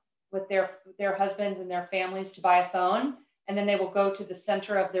up with their husbands and their families to buy a phone, and then they will go to the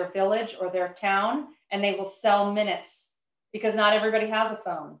center of their village or their town, and they will sell minutes, because not everybody has a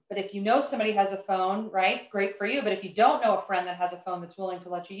phone. But if you know somebody has a phone, right, great for you. But if you don't know a friend that has a phone that's willing to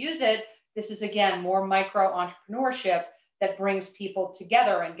let you use it, this is, again, more micro entrepreneurship that brings people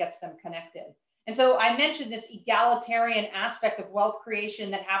together and gets them connected. And so I mentioned this egalitarian aspect of wealth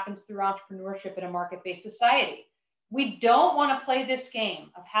creation that happens through entrepreneurship in a market-based society. We don't want to play this game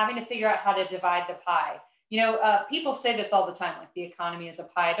of having to figure out how to divide the pie. You know, people say this all the time, like the economy is a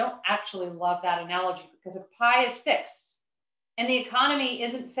pie. I don't actually love that analogy, because a pie is fixed and the economy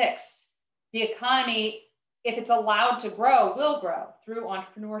isn't fixed. The economy, if it's allowed to grow, will grow through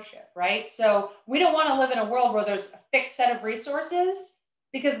entrepreneurship, right? So we don't want to live in a world where there's a fixed set of resources,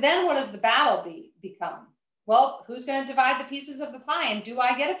 because then what does the battle become? Well, who's going to divide the pieces of the pie, and do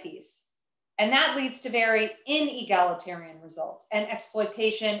I get a piece? And that leads to very inegalitarian results, and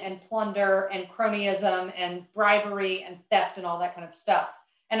exploitation and plunder and cronyism and bribery and theft and all that kind of stuff.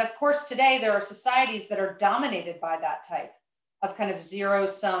 And of course, today there are societies that are dominated by that type of kind of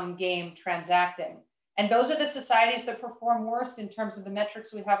zero-sum game transacting. And those are the societies that perform worst in terms of the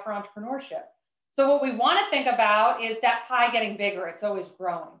metrics we have for entrepreneurship. So what we want to think about is that pie getting bigger. It's always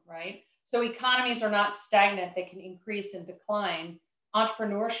growing, right? So economies are not stagnant. They can increase and decline.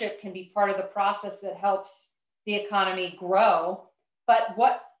 Entrepreneurship can be part of the process that helps the economy grow. But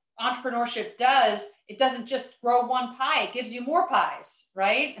what entrepreneurship does, it doesn't just grow one pie, it gives you more pies,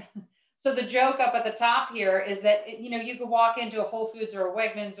 right? So the joke up at the top here is that, you could walk into a Whole Foods or a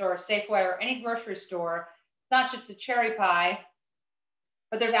Wegmans or a Safeway or any grocery store. It's not just a cherry pie,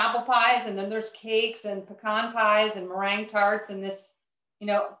 but there's apple pies, and then there's cakes and pecan pies and meringue tarts, and this,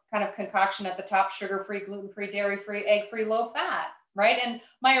 kind of concoction at the top, sugar-free, gluten-free, dairy-free, egg-free, low-fat. Right. And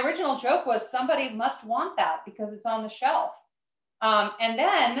my original joke was somebody must want that because it's on the shelf. And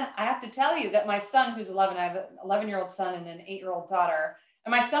then I have to tell you that my son, who's 11, I have an 11-year-old son and an 8-year-old daughter.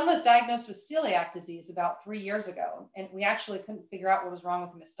 And my son was diagnosed with celiac disease about 3 years ago. And we actually couldn't figure out what was wrong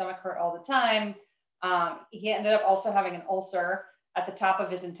with him. His stomach hurt all the time. He ended up also having an ulcer at the top of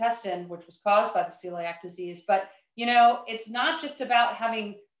his intestine, which was caused by the celiac disease. But, it's not just about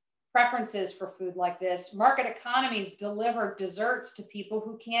having preferences for food like this. Market economies deliver desserts to people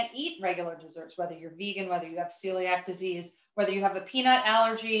who can't eat regular desserts, whether you're vegan, whether you have celiac disease, whether you have a peanut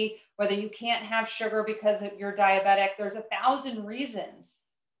allergy, whether you can't have sugar because you're diabetic. There's 1,000 reasons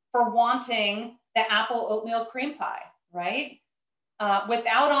for wanting the apple oatmeal cream pie, right?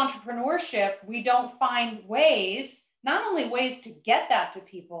 Without entrepreneurship, we don't find ways, not only ways to get that to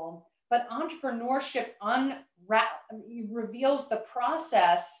people, but entrepreneurship reveals the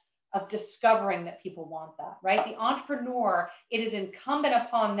process of discovering that people want that, right? The entrepreneur, it is incumbent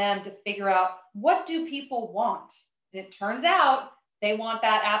upon them to figure out, what do people want? And it turns out they want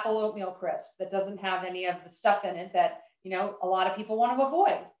that apple oatmeal crisp that doesn't have any of the stuff in it that, a lot of people want to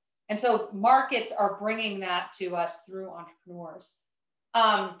avoid. And so markets are bringing that to us through entrepreneurs.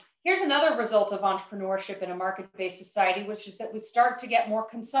 Here's another result of entrepreneurship in a market-based society, which is that we start to get more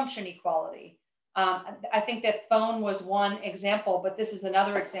consumption equality. I think that phone was one example, but this is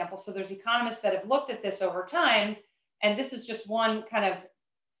another example. So there's economists that have looked at this over time, and this is just one kind of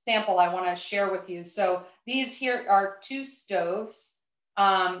sample I want to share with you. So these here are 2 stoves.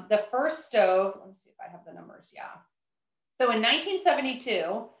 The first stove, let me see if I have the numbers. Yeah. So in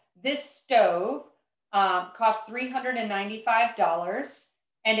 1972, this stove cost $395,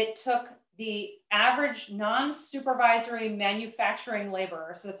 and it took the average non-supervisory manufacturing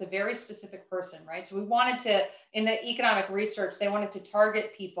laborer, so that's a very specific person, right? So we wanted to, in the economic research, they wanted to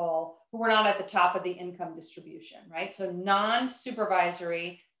target people who were not at the top of the income distribution, right? So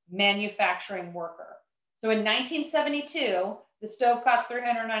non-supervisory manufacturing worker. So in 1972, the stove cost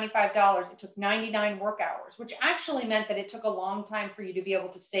 $395. It took 99 work hours, which actually meant that it took a long time for you to be able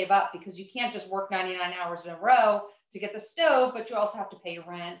to save up, because you can't just work 99 hours in a row to get the stove, but you also have to pay your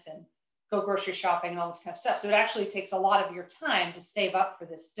rent and go grocery shopping and all this kind of stuff. So it actually takes a lot of your time to save up for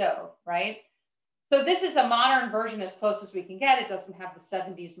this stove, right? So this is a modern version as close as we can get. It doesn't have the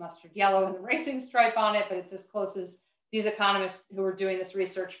 70s mustard yellow and the racing stripe on it, but it's as close as these economists who were doing this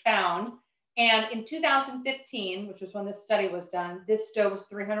research found. And in 2015, which was when this study was done, this stove was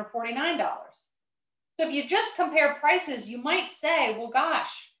 $349. So if you just compare prices, you might say, well,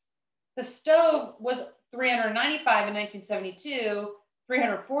 gosh, the stove was $395 in 1972,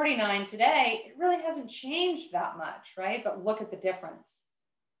 $349 today. It really hasn't changed that much, right? But look at the difference.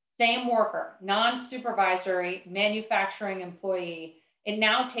 Same worker, non-supervisory manufacturing employee. It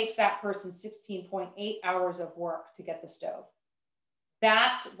now takes that person 16.8 hours of work to get the stove.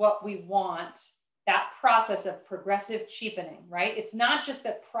 That's what we want, that process of progressive cheapening, right? It's not just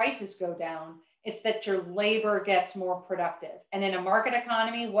that prices go down, it's that your labor gets more productive. And in a market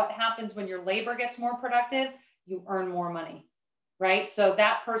economy, what happens when your labor gets more productive? You earn more money, right? So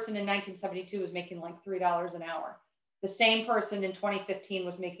that person in 1972 was making like $3 an hour. The same person in 2015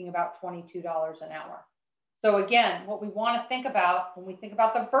 was making about $22 an hour. So again, what we want to think about when we think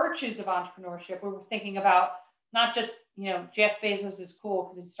about the virtues of entrepreneurship, we're thinking about not just, Jeff Bezos is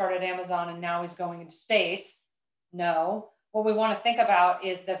cool because he started Amazon and now he's going into space. No, what we want to think about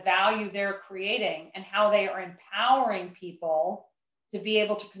is the value they're creating and how they are empowering people to be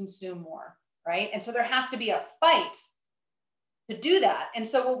able to consume more, right? And so there has to be a fight to do that. And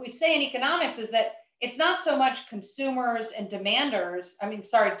so what we say in economics is that it's not so much consumers and demanders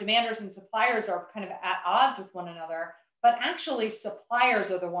and suppliers are kind of at odds with one another, but actually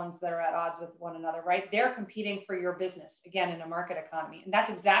suppliers are the ones that are at odds with one another, right? They're competing for your business, again, in a market economy. And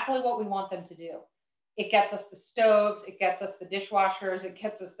that's exactly what we want them to do. It gets us the stoves, it gets us the dishwashers, it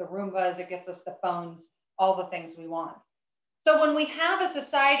gets us the Roombas, it gets us the phones, all the things we want. So when we have a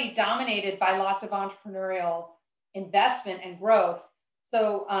society dominated by lots of entrepreneurial investment and growth,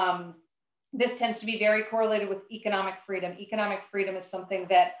 this tends to be very correlated with economic freedom. Economic freedom is something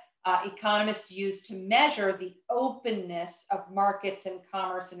that economists use to measure the openness of markets and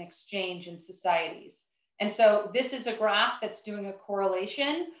commerce and exchange in societies. And so this is a graph that's doing a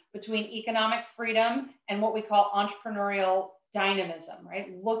correlation between economic freedom and what we call entrepreneurial dynamism,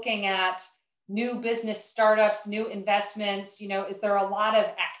 right? Looking at new business startups, new investments, is there a lot of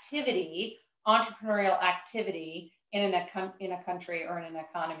activity, entrepreneurial activity in a country or in an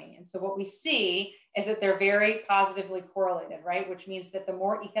economy? And so what we see is that they're very positively correlated, right? Which means that the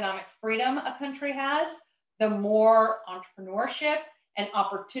more economic freedom a country has, the more entrepreneurship and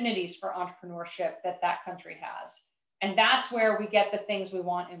opportunities for entrepreneurship that country has. And that's where we get the things we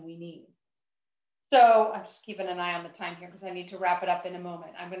want and we need. So I'm just keeping an eye on the time here because I need to wrap it up in a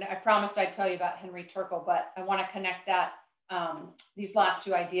moment. I promised I'd tell you about Henry Turkle, but I want to connect that these last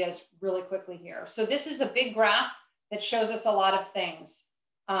two ideas really quickly here. So this is a big graph that shows us a lot of things.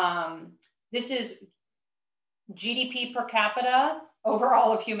 This is GDP per capita over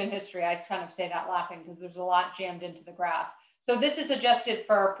all of human history. I kind of say that laughing because there's a lot jammed into the graph. So this is adjusted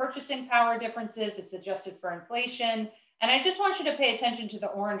for purchasing power differences. It's adjusted for inflation. And I just want you to pay attention to the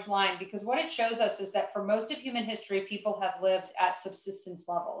orange line because what it shows us is that for most of human history, people have lived at subsistence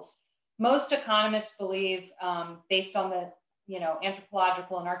levels. Most economists believe, based on the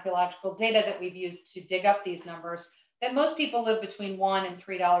anthropological and archaeological data that we've used to dig up these numbers, that most people live between $1 and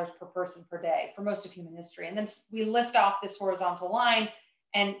 $3 per person per day for most of human history. And then we lift off this horizontal line,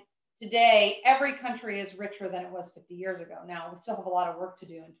 and today every country is richer than it was 50 years ago. Now, we still have a lot of work to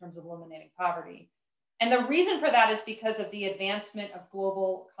do in terms of eliminating poverty. And the reason for that is because of the advancement of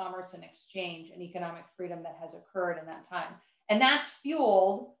global commerce and exchange and economic freedom that has occurred in that time. And that's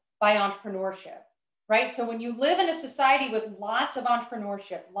fueled by entrepreneurship, right? So when you live in a society with lots of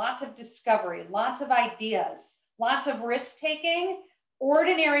entrepreneurship, lots of discovery, lots of ideas, lots of risk-taking,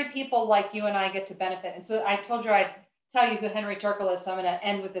 ordinary people like you and I get to benefit. And so I told you I'd tell you who Henry Turkle is, so I'm going to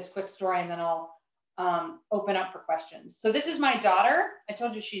end with this quick story and then I'll open up for questions. So this is my daughter. I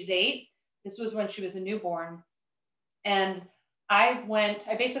told you she's 8. This was when she was a newborn. And I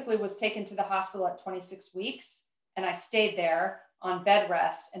basically was taken to the hospital at 26 weeks and I stayed there on bed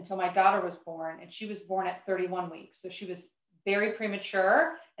rest until my daughter was born, and she was born at 31 weeks. So she was very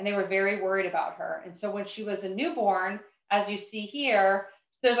premature and they were very worried about her. And so when she was a newborn, as you see here,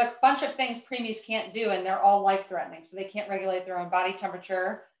 there's a bunch of things preemies can't do and they're all life-threatening. So they can't regulate their own body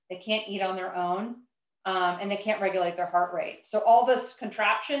temperature, they can't eat on their own, and they can't regulate their heart rate. So all those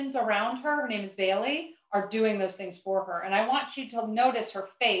contraptions around her name is Bailey, are doing those things for her. And I want you to notice her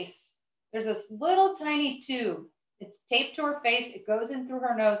face. There's this little tiny tube. It's taped to her face, it goes in through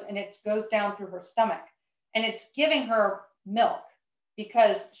her nose, and it goes down through her stomach. And it's giving her milk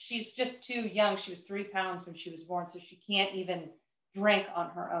because she's just too young. She was 3 pounds when she was born, so she can't even drink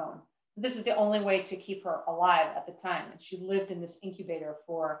on her own. This is the only way to keep her alive at the time. And she lived in this incubator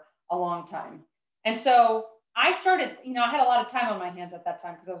for a long time. And so I started, I had a lot of time on my hands at that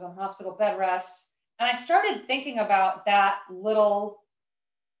time because I was on hospital bed rest. And I started thinking about that little,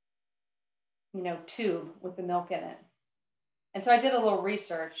 tube with the milk in it. And so I did a little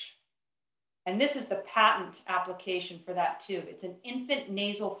research. And this is the patent application for that tube. It's an infant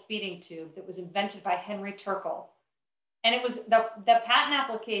nasal feeding tube that was invented by Henry Turkle. And it was the patent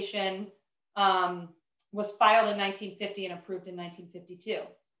application was filed in 1950 and approved in 1952.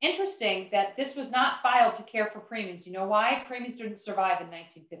 Interesting that this was not filed to care for preemies. You know why? Preemies didn't survive in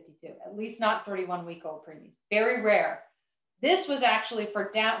 1952, at least not 31-week-old preemies. Very rare. This was actually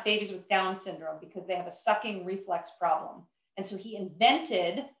for babies with Down syndrome because they have a sucking reflex problem. And so he had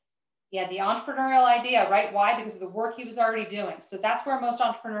the entrepreneurial idea, right? Why? Because of the work he was already doing. So that's where most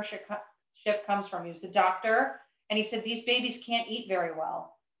entrepreneurship comes from. He was a doctor, and he said, these babies can't eat very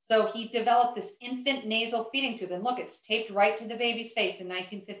well. So he developed this infant nasal feeding tube. And look, it's taped right to the baby's face in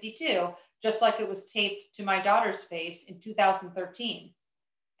 1952, just like it was taped to my daughter's face in 2013.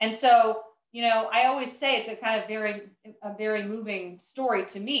 And so, I always say it's a kind of a very moving story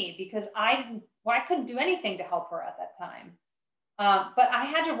to me because I couldn't do anything to help her at that time. But I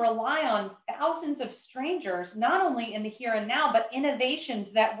had to rely on thousands of strangers, not only in the here and now, but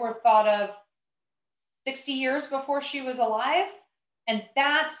innovations that were thought of 60 years before she was alive. And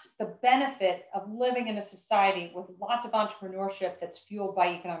that's the benefit of living in a society with lots of entrepreneurship that's fueled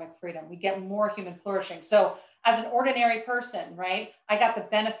by economic freedom. We get more human flourishing. So as an ordinary person, right, I got the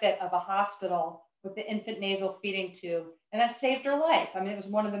benefit of a hospital with the infant nasal feeding tube, and that saved her life. I mean, it was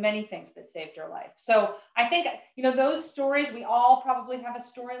one of the many things that saved her life. So I think, those stories, we all probably have a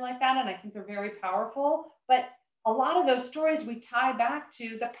story like that, and I think they're very powerful. But a lot of those stories we tie back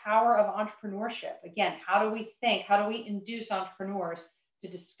to the power of entrepreneurship. Again, how do we think? How do we induce entrepreneurs to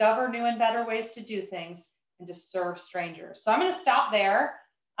discover new and better ways to do things and to serve strangers? So I'm going to stop there.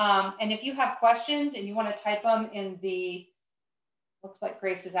 And if you have questions and you want to type them in looks like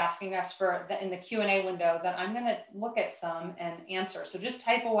Grace is asking us in the Q&A window, then I'm going to look at some and answer. So just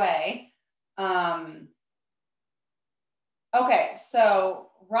type away. Okay,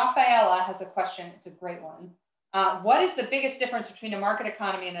 so Rafaela has a question. It's a great one. What is the biggest difference between a market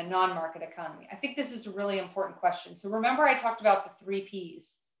economy and a non-market economy? I think this is a really important question. So remember I talked about the 3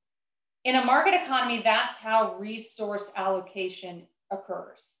 Ps. In a market economy, that's how resource allocation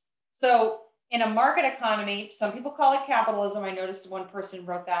occurs. So in a market economy, some people call it capitalism. I noticed one person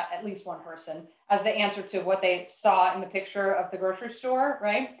wrote that, at least one person, as the answer to what they saw in the picture of the grocery store,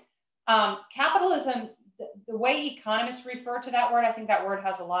 right? Capitalism, the way economists refer to that word, I think that word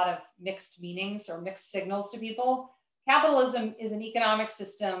has a lot of mixed meanings or mixed signals to people. Capitalism is an economic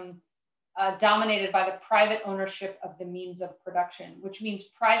system dominated by the private ownership of the means of production, which means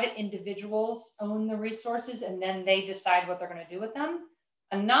private individuals own the resources and then they decide what they're going to do with them.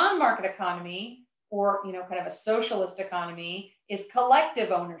 A non-market economy, or kind of a socialist economy, is collective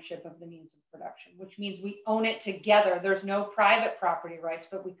ownership of the means of production, which means we own it together. There's no private property rights,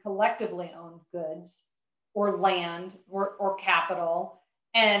 but we collectively own goods or land or capital.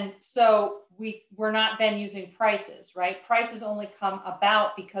 And so we're not then using prices, right? Prices only come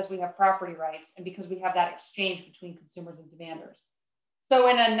about because we have property rights and because we have that exchange between consumers and demanders. So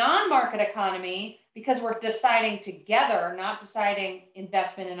in a non-market economy, because we're deciding together, not deciding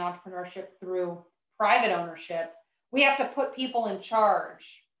investment and entrepreneurship through private ownership, we have to put people in charge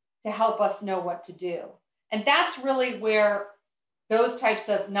to help us know what to do. And that's really where those types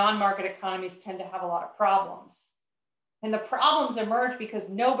of non-market economies tend to have a lot of problems. And the problems emerge because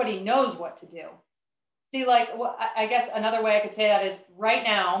nobody knows what to do. See, I guess another way I could say that is right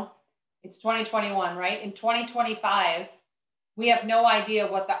now, it's 2021, right? In 2025, we have no idea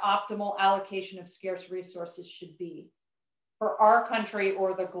what the optimal allocation of scarce resources should be for our country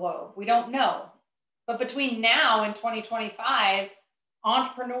or the globe. We don't know. But between now and 2025,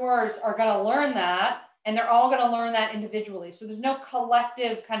 entrepreneurs are going to learn that, and they're all going to learn that individually. So there's no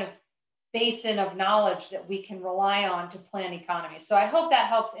collective kind of basin of knowledge that we can rely on to plan economies. So I hope that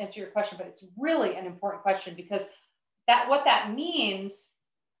helps answer your question, but it's really an important question because what that means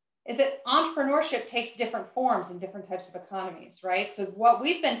is that entrepreneurship takes different forms in different types of economies, right? So what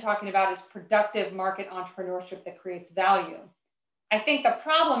we've been talking about is productive market entrepreneurship that creates value. I think the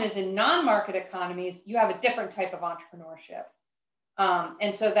problem is in non-market economies, you have a different type of entrepreneurship.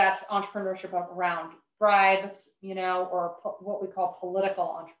 And so that's entrepreneurship around bribes, or what we call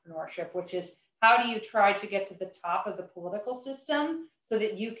political entrepreneurship, which is how do you try to get to the top of the political system so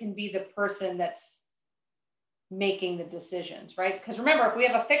that you can be the person that's making the decisions, right? Because remember, if we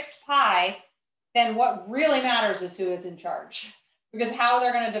have a fixed pie, then what really matters is who is in charge, because how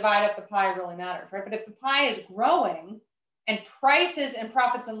they're going to divide up the pie really matters, right? But if the pie is growing and prices and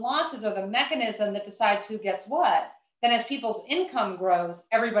profits and losses are the mechanism that decides who gets what, then as people's income grows,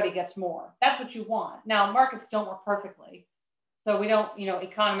 everybody gets more. That's what you want. Now, markets don't work perfectly. So we don't,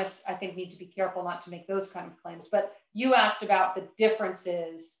 economists, I think, need to be careful not to make those kind of claims. But you asked about the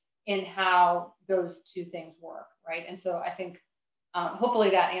differences in how those two things work, right? And so I think hopefully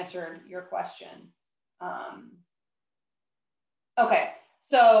that answered your question. Okay,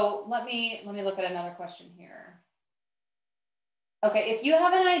 so let me look at another question here. Okay, if you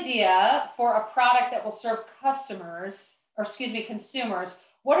have an idea for a product that will serve consumers,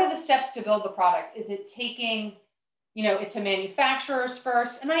 what are the steps to build the product? Is it taking, it to manufacturers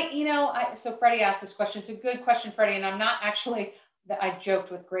first? And so Freddie asked this question. It's a good question, Freddie, and I'm not actually, I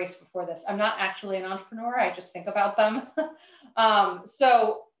joked with Grace before this, I'm not actually an entrepreneur. I just think about them. I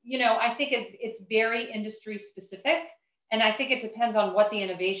think it's very industry specific, and I think it depends on what the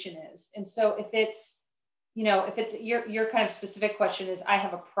innovation is. And so if it's your kind of specific question is, I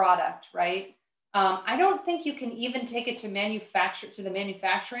have a product, right? I don't think you can even take it to the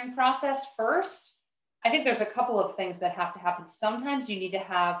manufacturing process first. I think there's a couple of things that have to happen. Sometimes you need to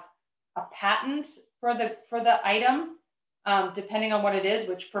have a patent for the item, depending on what it is,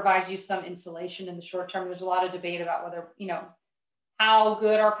 which provides you some insulation in the short term. There's a lot of debate about whether, how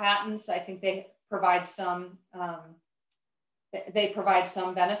good are patents. I think they provide some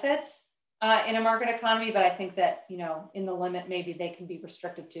benefits in a market economy, but I think that, in the limit, maybe they can be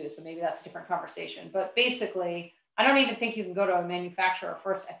restrictive too. So maybe that's a different conversation. But basically, I don't even think you can go to a manufacturer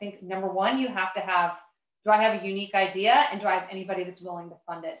first. I think number one, you have to have, do I have a unique idea, and do I have anybody that's willing to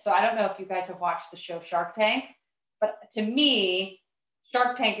fund it? So I don't know if you guys have watched the show Shark Tank, but to me,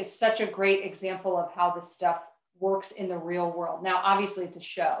 Shark Tank is such a great example of how this stuff works in the real world. Now, obviously it's a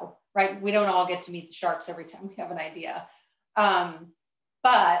show, right? We don't all get to meet the sharks every time we have an idea.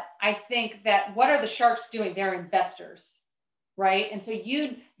 But I think that what are the sharks doing? They're investors, right? And so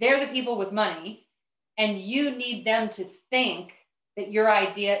they're the people with money, and you need them to think that your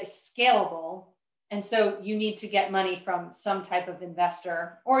idea is scalable. And so you need to get money from some type of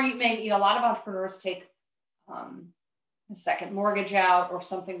investor, or a lot of entrepreneurs take a second mortgage out or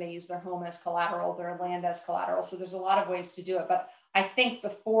something. They use their home as collateral, their land as collateral. So there's a lot of ways to do it. But I think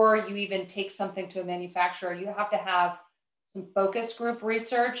before you even take something to a manufacturer, you have to have some focus group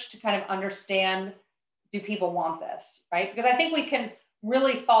research to kind of understand, do people want this, right? Because I think we can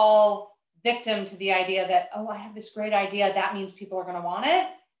really fall victim to the idea that, oh, I have this great idea, that means people are going to want it.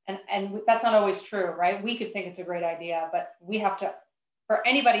 And that's not always true, right? We could think it's a great idea, but we have to, for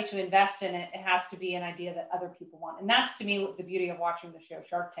anybody to invest in it, it has to be an idea that other people want. And that's, to me, the beauty of watching the show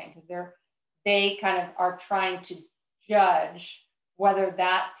Shark Tank, because they kind of are trying to judge whether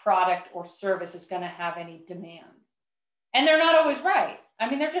that product or service is going to have any demand. And they're not always right. I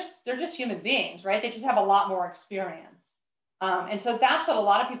mean, they're just human beings, right? They just have a lot more experience. And so that's what a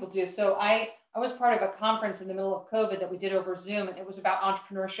lot of people do. So I was part of a conference in the middle of COVID that we did over Zoom, and it was about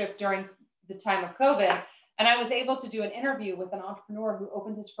entrepreneurship during the time of COVID. And I was able to do an interview with an entrepreneur who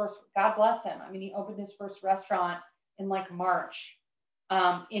opened his first, God bless him. I mean, he opened his first restaurant in like March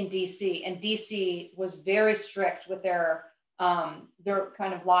in DC. And DC was very strict with their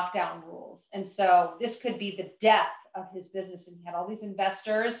kind of lockdown rules. And so this could be the death of his business. And he had all these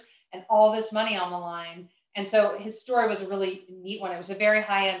investors and all this money on the line. And so his story was a really neat one. It was a very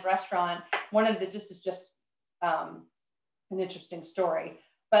high-end restaurant. This is just an interesting story.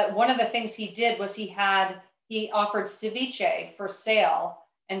 But one of the things he did was he offered ceviche for sale.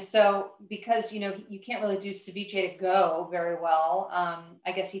 And so because, you can't really do ceviche to go very well,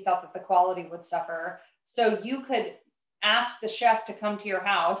 I guess he thought that the quality would suffer. So you could ask the chef to come to your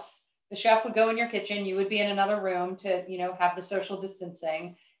house. The chef would go in your kitchen. You would be in another room to, have the social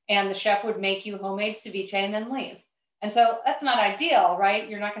distancing. And the chef would make you homemade ceviche and then leave. And so that's not ideal, right?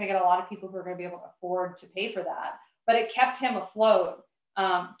 You're not going to get a lot of people who are going to be able to afford to pay for that. But it kept him afloat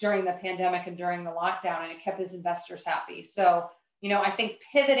during the pandemic and during the lockdown, and it kept his investors happy. So, I think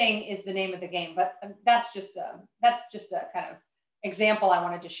pivoting is the name of the game. But that's just a kind of example I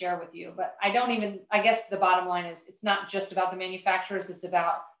wanted to share with you. But I guess the bottom line is, it's not just about the manufacturers. It's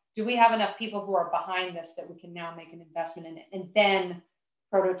about, do we have enough people who are behind this that we can now make an investment in it? And then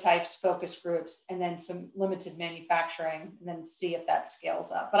prototypes, focus groups, and then some limited manufacturing, and then see if that scales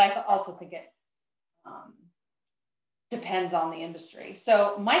up. But I also think it depends on the industry.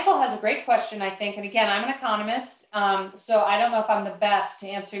 So Michael has a great question, I think. And again, I'm an economist, so I don't know if I'm the best to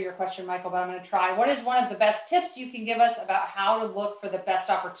answer your question, Michael, but I'm going to try. What is one of the best tips you can give us about how to look for the best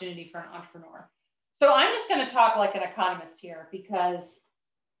opportunity for an entrepreneur? So I'm just going to talk like an economist here, because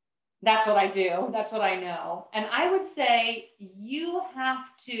that's what I do. That's what I know. And I would say you have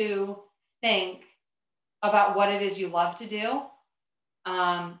to think about what it is you love to do,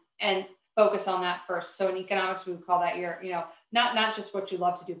 and focus on that first. So in economics, we would call that your, not just what you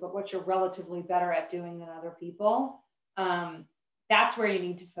love to do, but what you're relatively better at doing than other people. That's where you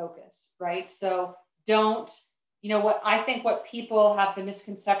need to focus, right? So don't, what people have the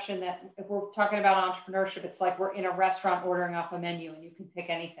misconception that if we're talking about entrepreneurship, it's like we're in a restaurant ordering off a menu and you can pick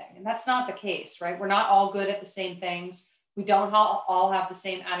anything. And that's not the case, right? We're not all good at the same things. We don't all have the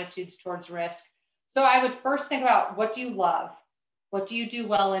same attitudes towards risk. So I would first think about, what do you love? What do you do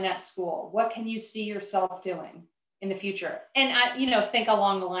well in at school? What can you see yourself doing in the future? And think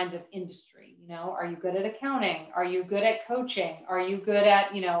along the lines of industry. Are you good at accounting? Are you good at coaching? Are you good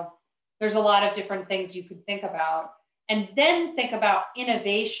at, there's a lot of different things you could think about. And then think about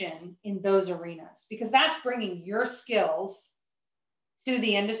innovation in those arenas, because that's bringing your skills to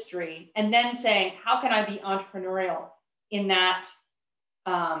the industry and then saying, how can I be entrepreneurial in that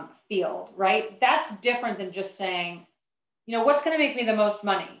field, right? That's different than just saying, what's going to make me the most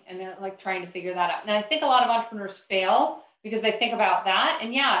money? And then trying to figure that out. And I think a lot of entrepreneurs fail because they think about that.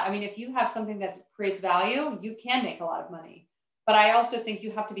 And if you have something that creates value, you can make a lot of money. But I also think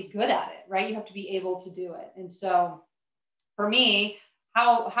you have to be good at it, right? You have to be able to do it. And so for me,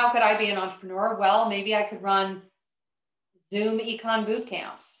 how could I be an entrepreneur? Well, maybe I could run Zoom econ boot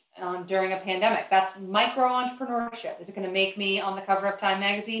camps during a pandemic. That's micro entrepreneurship. Is it going to make me on the cover of Time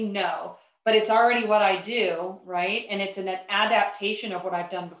magazine? No. But it's already what I do, right? And it's an adaptation of what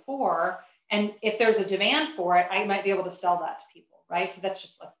I've done before. And if there's a demand for it, I might be able to sell that to people, right? So that's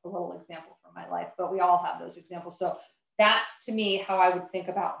just a little example from my life, but we all have those examples. So that's, to me, how I would think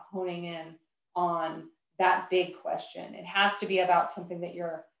about honing in on that big question. It has to be about something that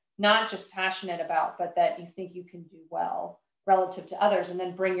you're not just passionate about, but that you think you can do well relative to others, and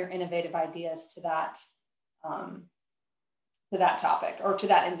then bring your innovative ideas to that topic or to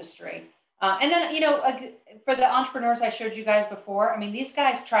that industry. And then, for the entrepreneurs I showed you guys before, these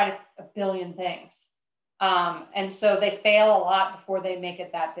guys try a billion things. And so they fail a lot before they make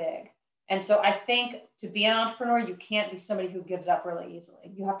it that big. And so I think to be an entrepreneur, you can't be somebody who gives up really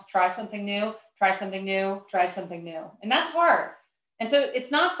easily. You have to try something new, try something new, try something new. And that's hard. And so it's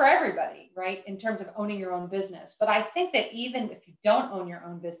not for everybody, right, in terms of owning your own business. But I think that even if you don't own your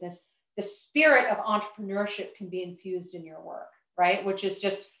own business, the spirit of entrepreneurship can be infused in your work, right? Which is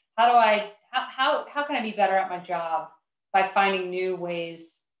just, how can I be better at my job by finding new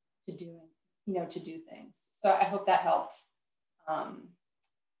ways to do things? So I hope that helped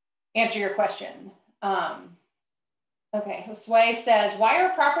answer your question. Okay, Josue says, why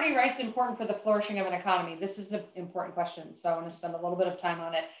are property rights important for the flourishing of an economy? This is an important question, so I want to spend a little bit of time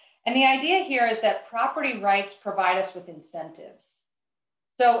on it. And the idea here is that property rights provide us with incentives.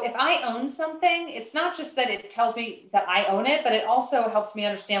 So if I own something, it's not just that it tells me that I own it, but it also helps me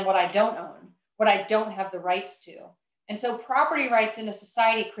understand what I don't own, what I don't have the rights to. And so property rights in a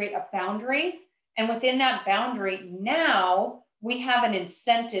society create a boundary. And within that boundary, now we have an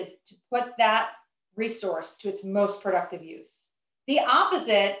incentive to put that resource to its most productive use. The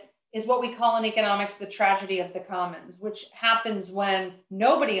opposite is what we call in economics the tragedy of the commons, which happens when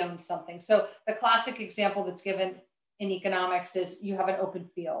nobody owns something. So the classic example that's given in economics is you have an open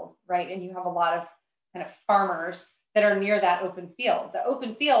field, right? And you have a lot of kind of farmers that are near that open field. The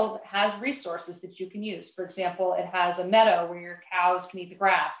open field has resources that you can use. For example, it has a meadow where your cows can eat the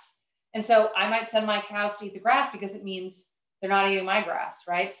grass. And so I might send my cows to eat the grass because it means they're not eating my grass,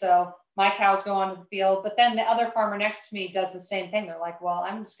 right? So my cows go onto the field, but then the other farmer next to me does the same thing. They're like, well,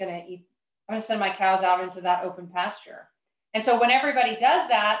 I'm going to send my cows out into that open pasture. And so when everybody does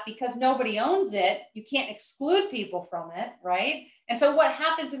that, because nobody owns it, you can't exclude people from it, right? And so what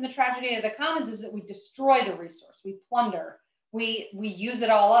happens in the tragedy of the commons is that we destroy the resource, we plunder, we use it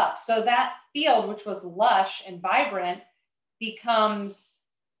all up. So that field, which was lush and vibrant, becomes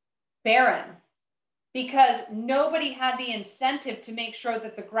barren because nobody had the incentive to make sure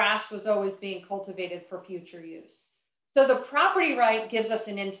that the grass was always being cultivated for future use. So the property right gives us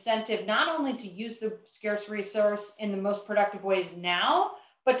an incentive not only to use the scarce resource in the most productive ways now,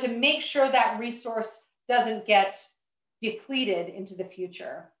 but to make sure that resource doesn't get depleted into the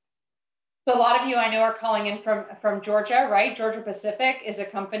future. So a lot of you I know are calling in from Georgia, right? Georgia Pacific is a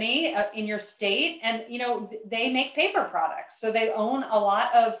company in your state, and they make paper products. So they own a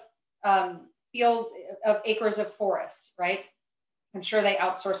lot of fields of acres of forest, right? I'm sure they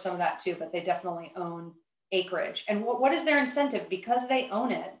outsource some of that too, but they definitely own acreage. And what is their incentive? Because they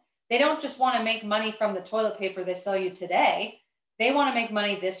own it, they don't just want to make money from the toilet paper they sell you today. They want to make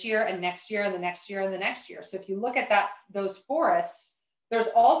money this year and next year and the next year and the next year. So if you look at those forests, there's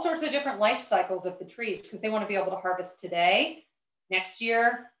all sorts of different life cycles of the trees because they want to be able to harvest today, next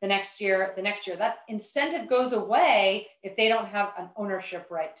year, the next year, the next year. That incentive goes away if they don't have an ownership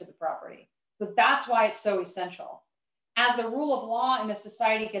right to the property. So that's why it's so essential. As the rule of law in a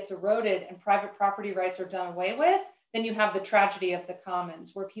society gets eroded and private property rights are done away with, then you have the tragedy of the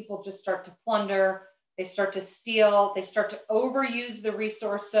commons, where people just start to plunder, they start to steal, they start to overuse the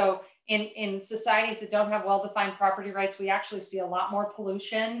resource. So in societies that don't have well-defined property rights, we actually see a lot more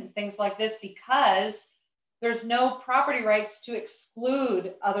pollution, things like this, because there's no property rights to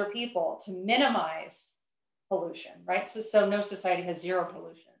exclude other people, to minimize pollution, right? So no society has zero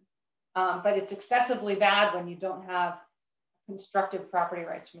pollution. But it's excessively bad when you don't have constructive property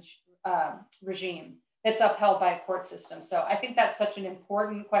rights regime that's upheld by a court system. So I think that's such an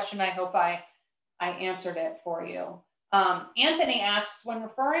important question. I hope I answered it for you. Anthony asks, when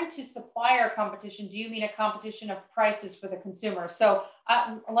referring to supplier competition, do you mean a competition of prices for the consumer? So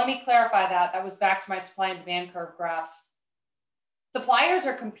let me clarify that. That was back to my supply and demand curve graphs. Suppliers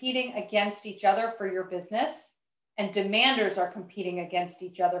are competing against each other for your business, and demanders are competing against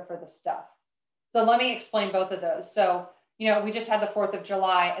each other for the stuff. So let me explain both of those. So, we just had the 4th of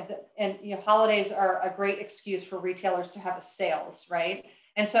July, and holidays are a great excuse for retailers to have a sales, right?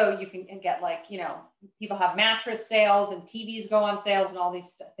 And so you can get people have mattress sales and TVs go on sales and all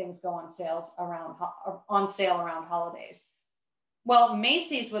these things go on sale around holidays. Well,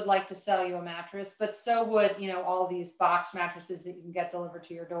 Macy's would like to sell you a mattress, but so would, all these box mattresses that you can get delivered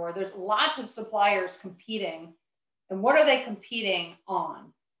to your door. There's lots of suppliers competing. And what are they competing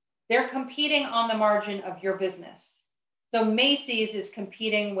on? They're competing on the margin of your business. So Macy's is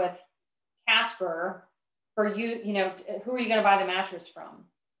competing with Casper for you, who are you going to buy the mattress from?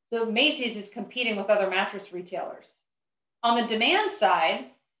 So Macy's is competing with other mattress retailers. On the demand side,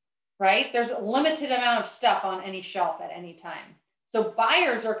 right, there's a limited amount of stuff on any shelf at any time. So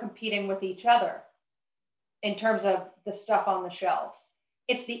buyers are competing with each other in terms of the stuff on the shelves.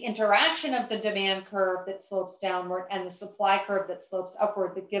 It's the interaction of the demand curve that slopes downward and the supply curve that slopes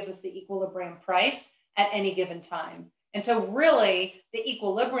upward that gives us the equilibrium price at any given time. And so really the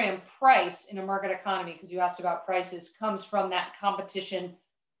equilibrium price in a market economy, because you asked about prices, comes from that competition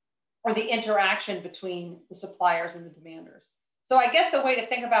or the interaction between the suppliers and the demanders. So I guess the way to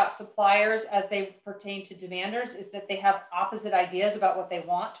think about suppliers as they pertain to demanders is that they have opposite ideas about what they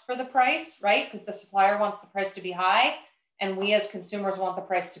want for the price, right? Because the supplier wants the price to be high and we as consumers want the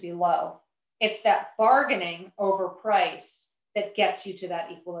price to be low. It's that bargaining over price that gets you to that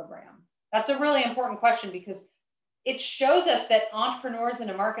equilibrium. That's a really important question because it shows us that entrepreneurs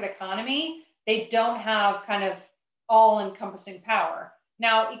in a market economy, they don't have kind of all-encompassing power.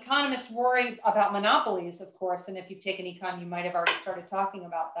 Now, economists worry about monopolies, of course, and if you've taken econ, you might have already started talking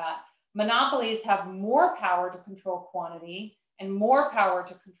about that. Monopolies have more power to control quantity and more power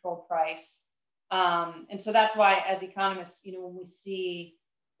to control price. And so that's why, as economists, when we see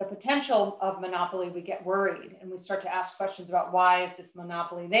the potential of monopoly, we get worried and we start to ask questions about why is this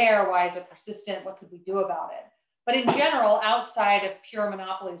monopoly there? Why is it persistent? What could we do about it? But in general, outside of pure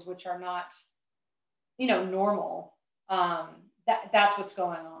monopolies, which are not, normal, that's what's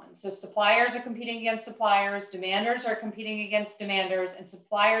going on. So suppliers are competing against suppliers, demanders are competing against demanders, and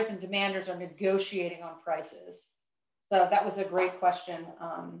suppliers and demanders are negotiating on prices. So that was a great question.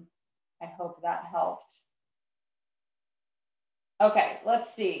 I hope that helped. Okay,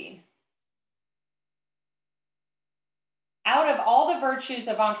 let's see. Out of all the virtues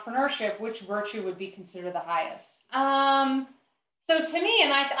of entrepreneurship, which virtue would be considered the highest? So to me,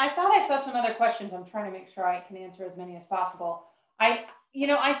 and I thought I saw some other questions. I'm trying to make sure I can answer as many as possible. I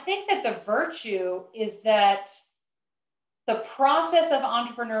think that the virtue is that the process of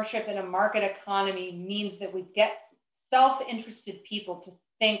entrepreneurship in a market economy means that we get self-interested people to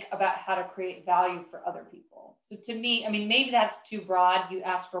think about how to create value for other people. So to me, maybe that's too broad. You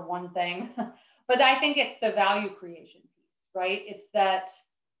asked for one thing, but I think it's the value creation piece, right? It's that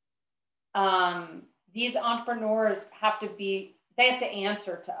these entrepreneurs they have to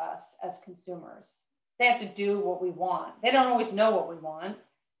answer to us as consumers. They have to do what we want. They don't always know what we want.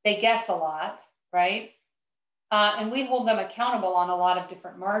 They guess a lot, right? And we hold them accountable on a lot of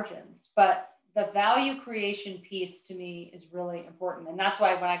different margins. But the value creation piece to me is really important. And that's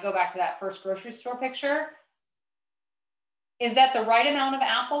why when I go back to that first grocery store picture, is that the right amount of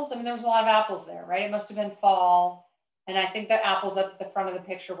apples? There was a lot of apples there, right? It must have been fall. And I think the apples up at the front of the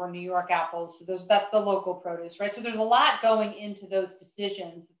picture were New York apples. So that's the local produce, right? So there's a lot going into those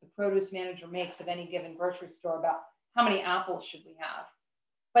decisions that the produce manager makes of any given grocery store about how many apples should we have.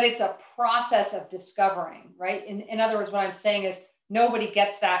 But it's a process of discovering, right? In other words, what I'm saying is nobody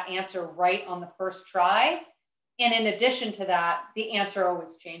gets that answer right on the first try. And in addition to that, the answer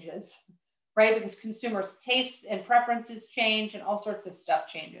always changes. right? Because consumers' tastes and preferences change and all sorts of stuff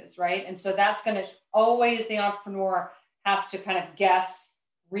changes, right? And so that's going to always, the entrepreneur has to kind of guess,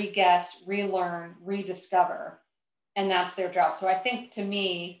 re-guess, relearn, rediscover, and that's their job. So I think, to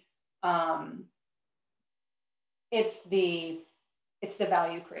me, it's the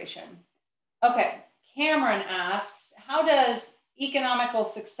value creation. Okay, Cameron asks, how does economical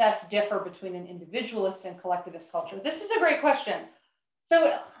success differ between an individualist and collectivist culture? This is a great question.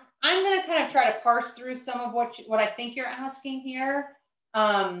 So I'm going to kind of try to parse through some of what I think you're asking here.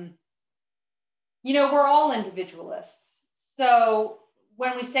 You know, we're all individualists. So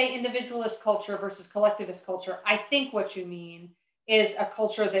when we say individualist culture versus collectivist culture, I think what you mean is a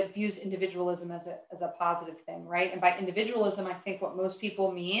culture that views individualism as a positive thing, right? And by individualism, I think what most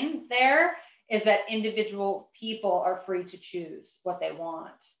people mean there is that individual people are free to choose what they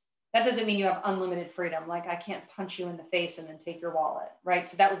want. That doesn't mean you have unlimited freedom. Like, I can't punch you in the face and then take your wallet, right?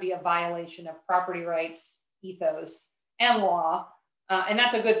 So that would be a violation of property rights, ethos, and law. And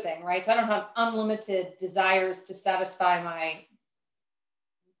that's a good thing, right? So I don't have unlimited desires to satisfy my,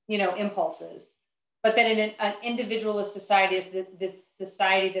 impulses. But then in an individualist society is this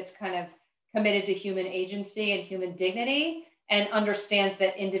society that's kind of committed to human agency and human dignity, and understands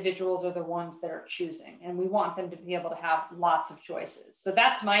that individuals are the ones that are choosing, and we want them to be able to have lots of choices. So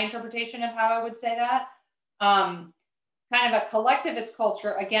that's my interpretation of how I would say that. Kind of a collectivist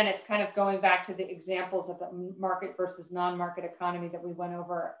culture, again, it's kind of going back to the examples of the market versus non-market economy that we went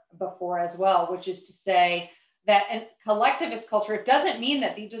over before as well, which is to say that in collectivist culture, it doesn't mean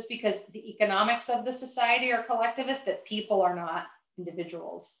that just because the economics of the society are collectivist, that people are not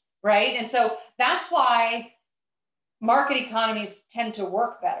individuals, right? And so that's why market economies tend to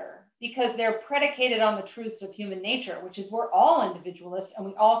work better, because they're predicated on the truths of human nature, which is we're all individualists and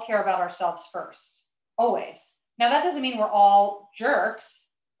we all care about ourselves first, always. Now, that doesn't mean we're all jerks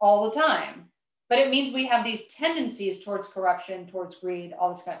all the time, but it means we have these tendencies towards corruption, towards greed,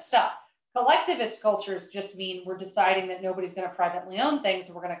 all this kind of stuff. Collectivist cultures just mean we're deciding that nobody's going to privately own things,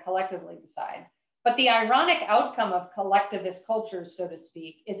 and we're going to collectively decide. But the ironic outcome of collectivist cultures, so to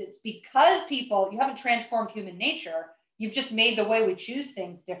speak, is it's because you haven't transformed human nature, you've just made the way we choose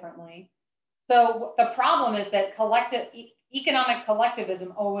things differently. So the problem is that economic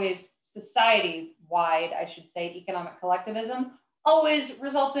collectivism always, society-wide, I should say, economic collectivism always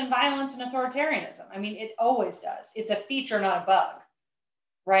results in violence and authoritarianism. I mean, it always does. It's a feature, not a bug,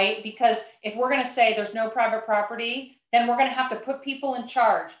 right? Because if we're going to say there's no private property, then we're going to have to put people in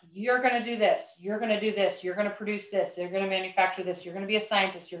charge. You're going to do this. You're going to do this. You're going to produce this. You're going to manufacture this. You're going to be a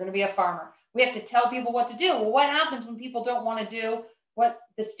scientist. You're going to be a farmer. We have to tell people what to do. Well, what happens when people don't want to do what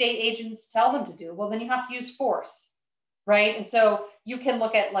the state agents tell them to do? Well, then you have to use force, right? And so you can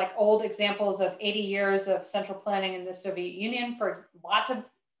look at like old examples of 80 years of central planning in the Soviet Union for lots of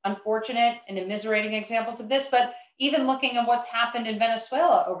unfortunate and immiserating examples of this, but even looking at what's happened in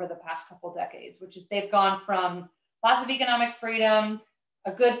Venezuela over the past couple of decades, which is they've gone from lots of economic freedom,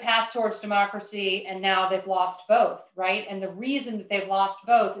 a good path towards democracy, and now they've lost both, right? And the reason that they've lost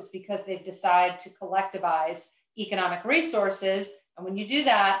both is because they've decided to collectivize economic resources. And when you do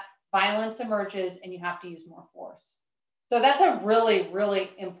that, violence emerges and you have to use more force. So that's a really,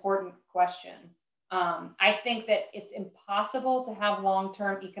 really important question. I think that it's impossible to have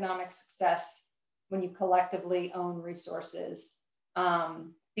long-term economic success when you collectively own resources,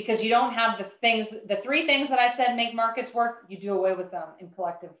 because you don't have the three things that I said make markets work, you do away with them in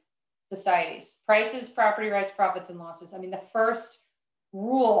collective societies: prices, property rights, profits, and losses. I mean, the first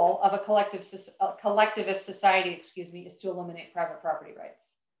rule of a collectivist society, is to eliminate private property rights.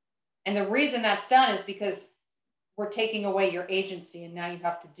 And the reason that's done is because we're taking away your agency, and now you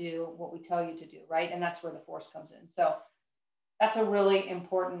have to do what we tell you to do, right? And that's where the force comes in. So that's a really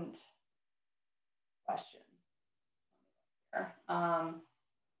important question.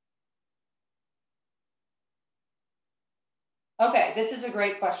 Okay, this is a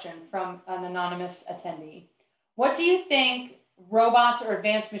great question from an anonymous attendee. What do you think robots or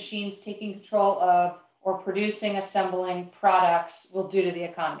advanced machines taking control of or producing, assembling products will do to the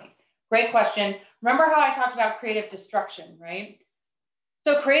economy? Great question. Remember how I talked about creative destruction, right?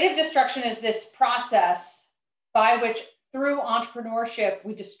 So creative destruction is this process by which, through entrepreneurship,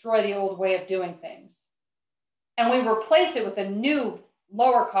 we destroy the old way of doing things. And we replace it with a new,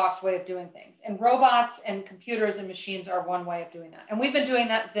 lower cost way of doing things. And robots and computers and machines are one way of doing that. And we've been doing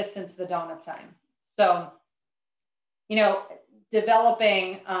this since the dawn of time. So,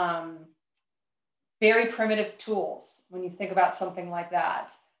 developing very primitive tools, when you think about something like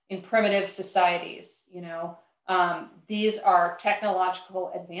that, in primitive societies, these are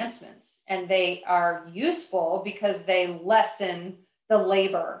technological advancements, and they are useful because they lessen the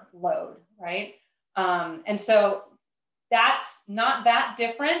labor load, right? And so that's not that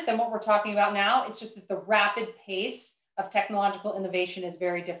different than what we're talking about now. It's just that the rapid pace of technological innovation is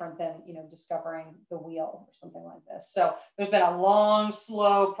very different than, discovering the wheel or something like this. So there's been a long,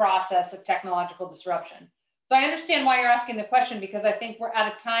 slow process of technological disruption. So I understand why you're asking the question, because I think we're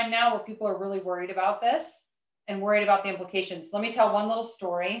at a time now where people are really worried about this and worried about the implications. Let me tell one little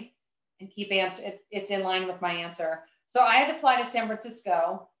story and it's in line with my answer. So I had to fly to San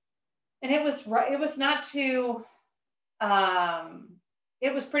Francisco, and it was not too,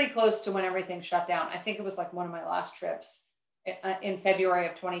 it was pretty close to when everything shut down. I think it was like one of my last trips in February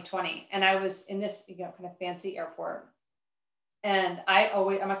of 2020. And I was in this, kind of fancy airport. And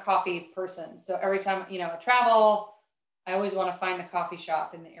I'm a coffee person. So every time, I travel, I always want to find the coffee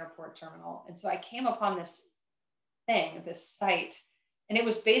shop in the airport terminal. And so I came upon this site, and it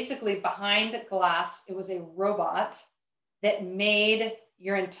was basically behind glass. It was a robot that made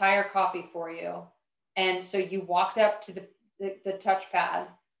your entire coffee for you. And so you walked up to the touchpad,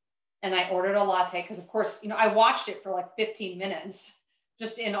 and I ordered a latte because, of course, I watched it for like 15 minutes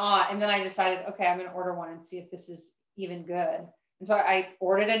just in awe. And then I decided, okay, I'm going to order one and see if this is even good. And so I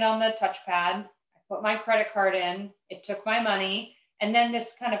ordered it on the touchpad. I put my credit card in. It took my money. And then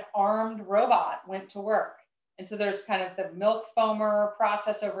this kind of armed robot went to work. And so there's kind of the milk foamer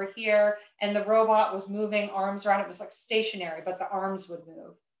process over here. And the robot was moving arms around. It was like stationary, but the arms would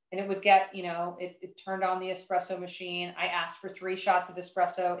move. And it would get, it turned on the espresso machine. I asked for 3 shots of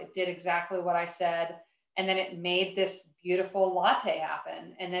espresso. It did exactly what I said. And then it made this beautiful latte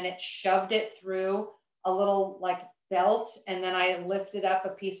happen. And then it shoved it through a little like belt. And then I lifted up a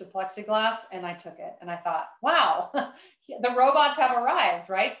piece of plexiglass and I took it. And I thought, wow, the robots have arrived,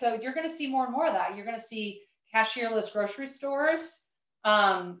 right? So you're going to see more and more of that. You're going to see cashierless grocery stores.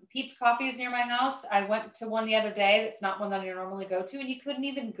 Pete's Coffee is near my house. I went to one the other day. That's not one that I normally go to. And you couldn't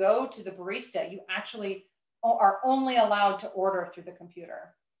even go to the barista. You actually are only allowed to order through the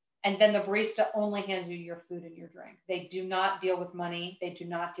computer. And then the barista only hands you your food and your drink. They do not deal with money. They do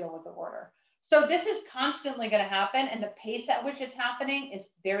not deal with the order. So this is constantly going to happen. And the pace at which it's happening is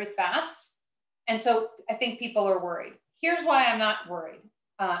very fast. And so I think people are worried. Here's why I'm not worried,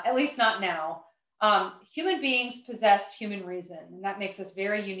 at least not now. Human beings possess human reason, and that makes us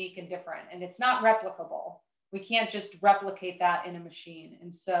very unique and different. And it's not replicable. We can't just replicate that in a machine.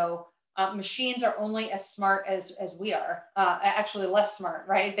 And so machines are only as smart as we are, actually less smart,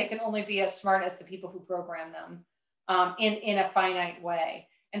 right? They can only be as smart as the people who program them in a finite way.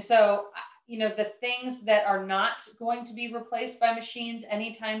 And so, the things that are not going to be replaced by machines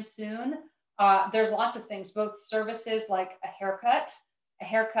anytime soon, there's lots of things, both services like a haircut.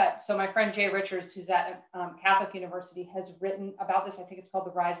 So my friend Jay Richards, who's at Catholic University, has written about this. I think it's called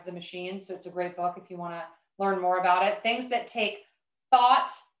The Rise of the Machines. So it's a great book if you want to learn more about it. Things that take thought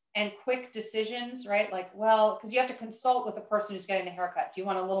and quick decisions, right? Like, well, because you have to consult with the person who's getting the haircut. Do you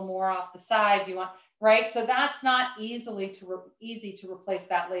want a little more off the side? Do you want, right? So that's not easy to replace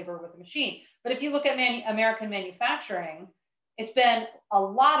that labor with a machine. But if you look at American manufacturing, it's been a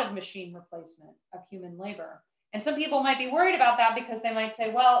lot of machine replacement of human labor. And some people might be worried about that because they might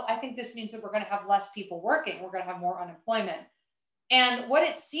say, well, I think this means that we're going to have less people working. We're going to have more unemployment. And what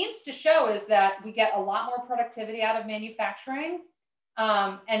it seems to show is that we get a lot more productivity out of manufacturing.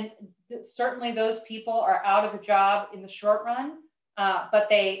 And certainly those people are out of a job in the short run, but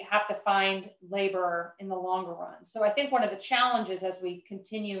they have to find labor in the longer run. So I think one of the challenges as we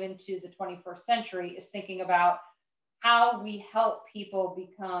continue into the 21st century is thinking about how we help people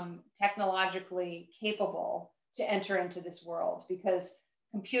become technologically capable to enter into this world, because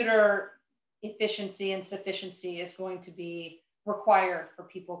computer efficiency and sufficiency is going to be required for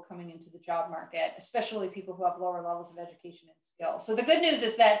people coming into the job market, especially people who have lower levels of education and skill. So the good news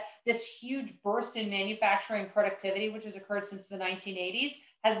is that this huge burst in manufacturing productivity, which has occurred since the 1980s,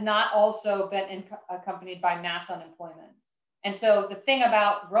 has not also been accompanied by mass unemployment. And so the thing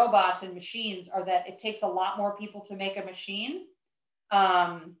about robots and machines are that it takes a lot more people to make a machine.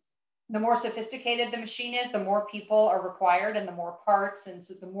 The more sophisticated the machine is, the more people are required and the more parts, and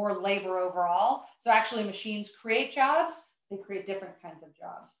so the more labor overall. So actually machines create jobs, they create different kinds of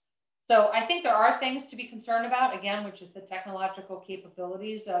jobs. So I think there are things to be concerned about, again, which is the technological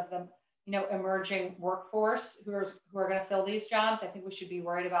capabilities of the emerging workforce who are going to fill these jobs. I think we should be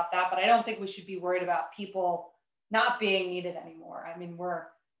worried about that, but I don't think we should be worried about people not being needed anymore. I mean,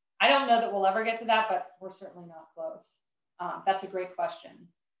 I don't know that we'll ever get to that, but we're certainly not close. That's a great question.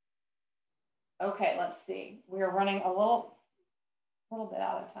 Okay, let's see. We're running a little bit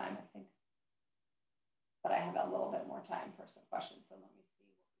out of time, I think, but I have a little bit more time for some questions. So let me see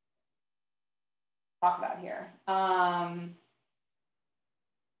what we can talk about here.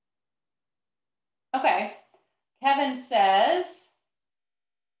 Okay. Kevin says,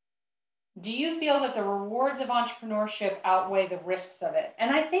 do you feel that the rewards of entrepreneurship outweigh the risks of it?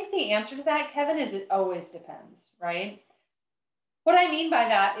 And I think the answer to that, Kevin, is it always depends, right? What I mean by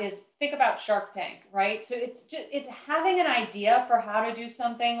that is think about Shark Tank, right? So it's having an idea for how to do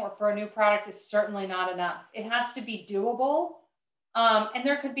something or for a new product is certainly not enough. It has to be doable, and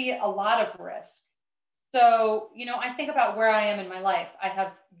there could be a lot of risk. So, I think about where I am in my life. I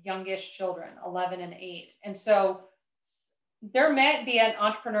have youngish children, 11 and 8. And so there might be an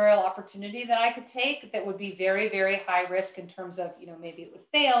entrepreneurial opportunity that I could take that would be very, very high risk in terms of, maybe it would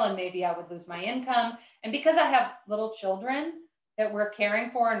fail and maybe I would lose my income. And because I have little children that we're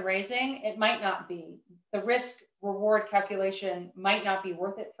caring for and raising, it might not be. The risk reward calculation might not be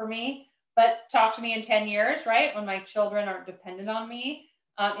worth it for me. But talk to me in 10 years, right? When my children aren't dependent on me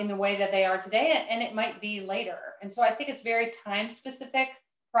in the way that they are today, and it might be later. And so I think it's very time specific,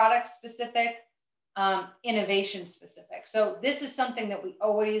 product specific, innovation specific. So this is something that we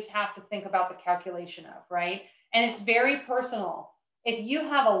always have to think about the calculation of, right? And it's very personal. If you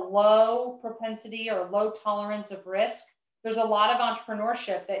have a low propensity or low tolerance of risk, there's a lot of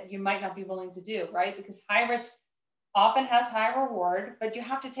entrepreneurship that you might not be willing to do, right? Because high risk often has high reward, but you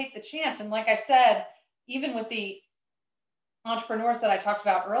have to take the chance. And like I said, even with the entrepreneurs that I talked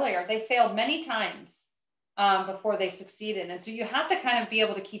about earlier, they failed many times before they succeeded. And so you have to kind of be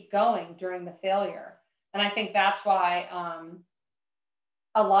able to keep going during the failure. And I think that's why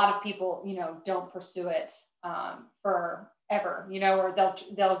a lot of people, don't pursue it forever, or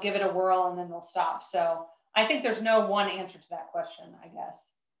they'll give it a whirl and then they'll stop. So I think there's no one answer to that question, I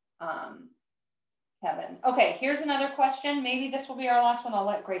guess. Kevin. Okay, here's another question. Maybe this will be our last one. I'll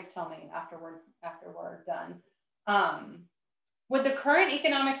let Grace tell me after we're done. Would the current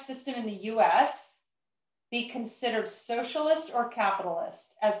economic system in the US be considered socialist or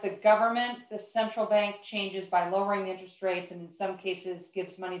capitalist, as the government, the central bank changes by lowering interest rates and in some cases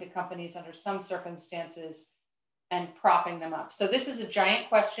gives money to companies under some circumstances and propping them up? So this is a giant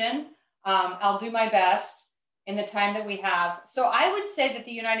question. I'll do my best in the time that we have. So I would say that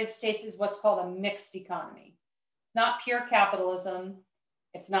the United States is what's called a mixed economy. It's not pure capitalism.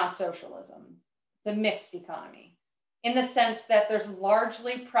 It's not socialism. It's a mixed economy in the sense that there's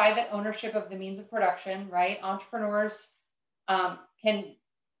largely private ownership of the means of production, right? Entrepreneurs can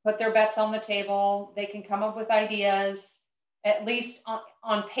put their bets on the table. They can come up with ideas, at least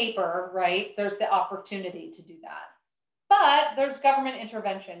on paper, right? There's the opportunity to do that. But there's government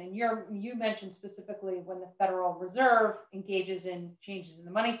intervention. And you mentioned specifically when the Federal Reserve engages in changes in the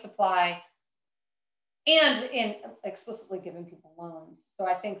money supply and in explicitly giving people loans. So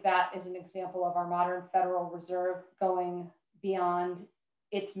I think that is an example of our modern Federal Reserve going beyond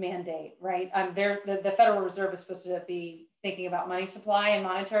its mandate, right? The Federal Reserve is supposed to be thinking about money supply and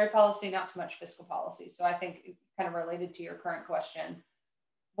monetary policy, not so much fiscal policy. So I think kind of related to your current question,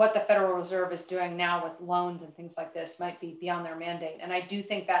 what the Federal Reserve is doing now with loans and things like this might be beyond their mandate. And I do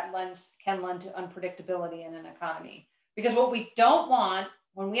think that can lend to unpredictability in an economy. Because what we don't want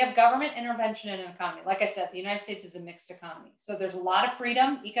when we have government intervention in an economy, like I said, the United States is a mixed economy. So there's a lot of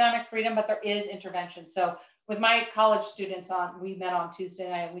freedom, economic freedom, but there is intervention. So with my college students we met on Tuesday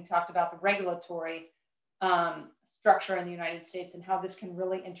night and we talked about the regulatory structure in the United States and how this can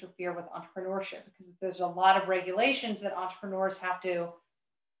really interfere with entrepreneurship, because there's a lot of regulations that entrepreneurs have to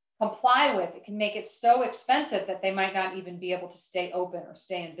comply with. It can make it so expensive that they might not even be able to stay open or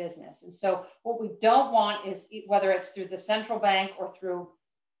stay in business. And so what we don't want is, whether it's through the central bank or through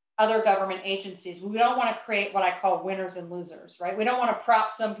other government agencies, we don't want to create what I call winners and losers, right? We don't want to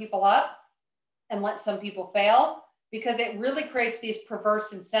prop some people up and let some people fail, because it really creates these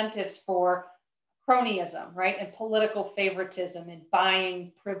perverse incentives for cronyism, right? And political favoritism and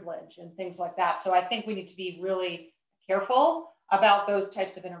buying privilege and things like that. So I think we need to be really careful about those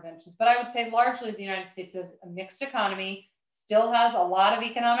types of interventions. But I would say largely the United States is a mixed economy, still has a lot of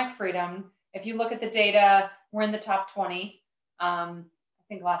economic freedom. If you look at the data, we're in the top 20. I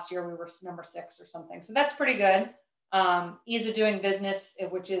think last year we were number 6 or something. So that's pretty good. Ease of doing business,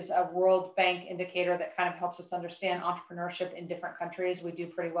 which is a World Bank indicator that kind of helps us understand entrepreneurship in different countries, we do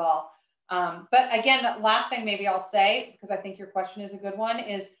pretty well. But again, the last thing maybe I'll say, because I think your question is a good one,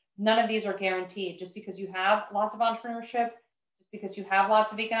 is none of these are guaranteed. Just because you have lots of entrepreneurship, just because you have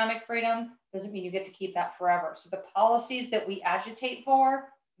lots of economic freedom, doesn't mean you get to keep that forever. So the policies that we agitate for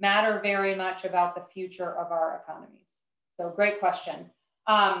matter very much about the future of our economies. So great question.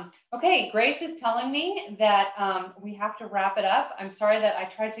 Okay, Grace is telling me that we have to wrap it up. I'm sorry that I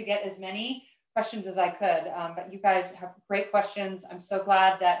tried to get as many questions as I could, but you guys have great questions. I'm so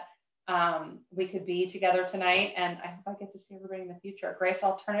glad that we could be together tonight, and I hope I get to see everybody in the future. Grace,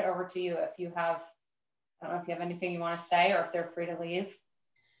 I'll turn it over to you if you have I don't know if you have anything you want to say or if they're free to leave.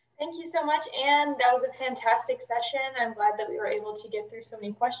 Thank you so much, Anne. That was a fantastic session. I'm glad that we were able to get through so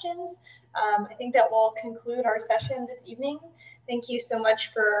many questions. I think that will conclude our session this evening. Thank you so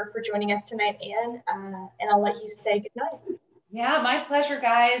much for joining us tonight, Anne, and I'll let you say goodnight. Yeah, my pleasure,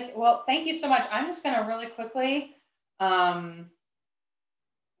 guys. Well, thank you so much. I'm just going to really quickly, if I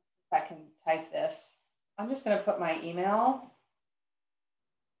can type this, I'm just going to put my email.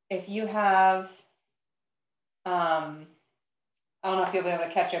 If you have, I don't know if you'll be able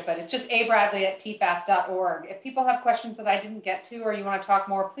to catch it, but it's just abradley@tfas.org. If people have questions that I didn't get to or you want to talk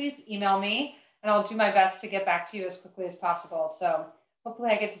more, please email me and I'll do my best to get back to you as quickly as possible. So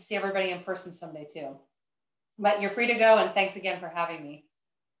hopefully I get to see everybody in person someday too. But you're free to go, and thanks again for having me.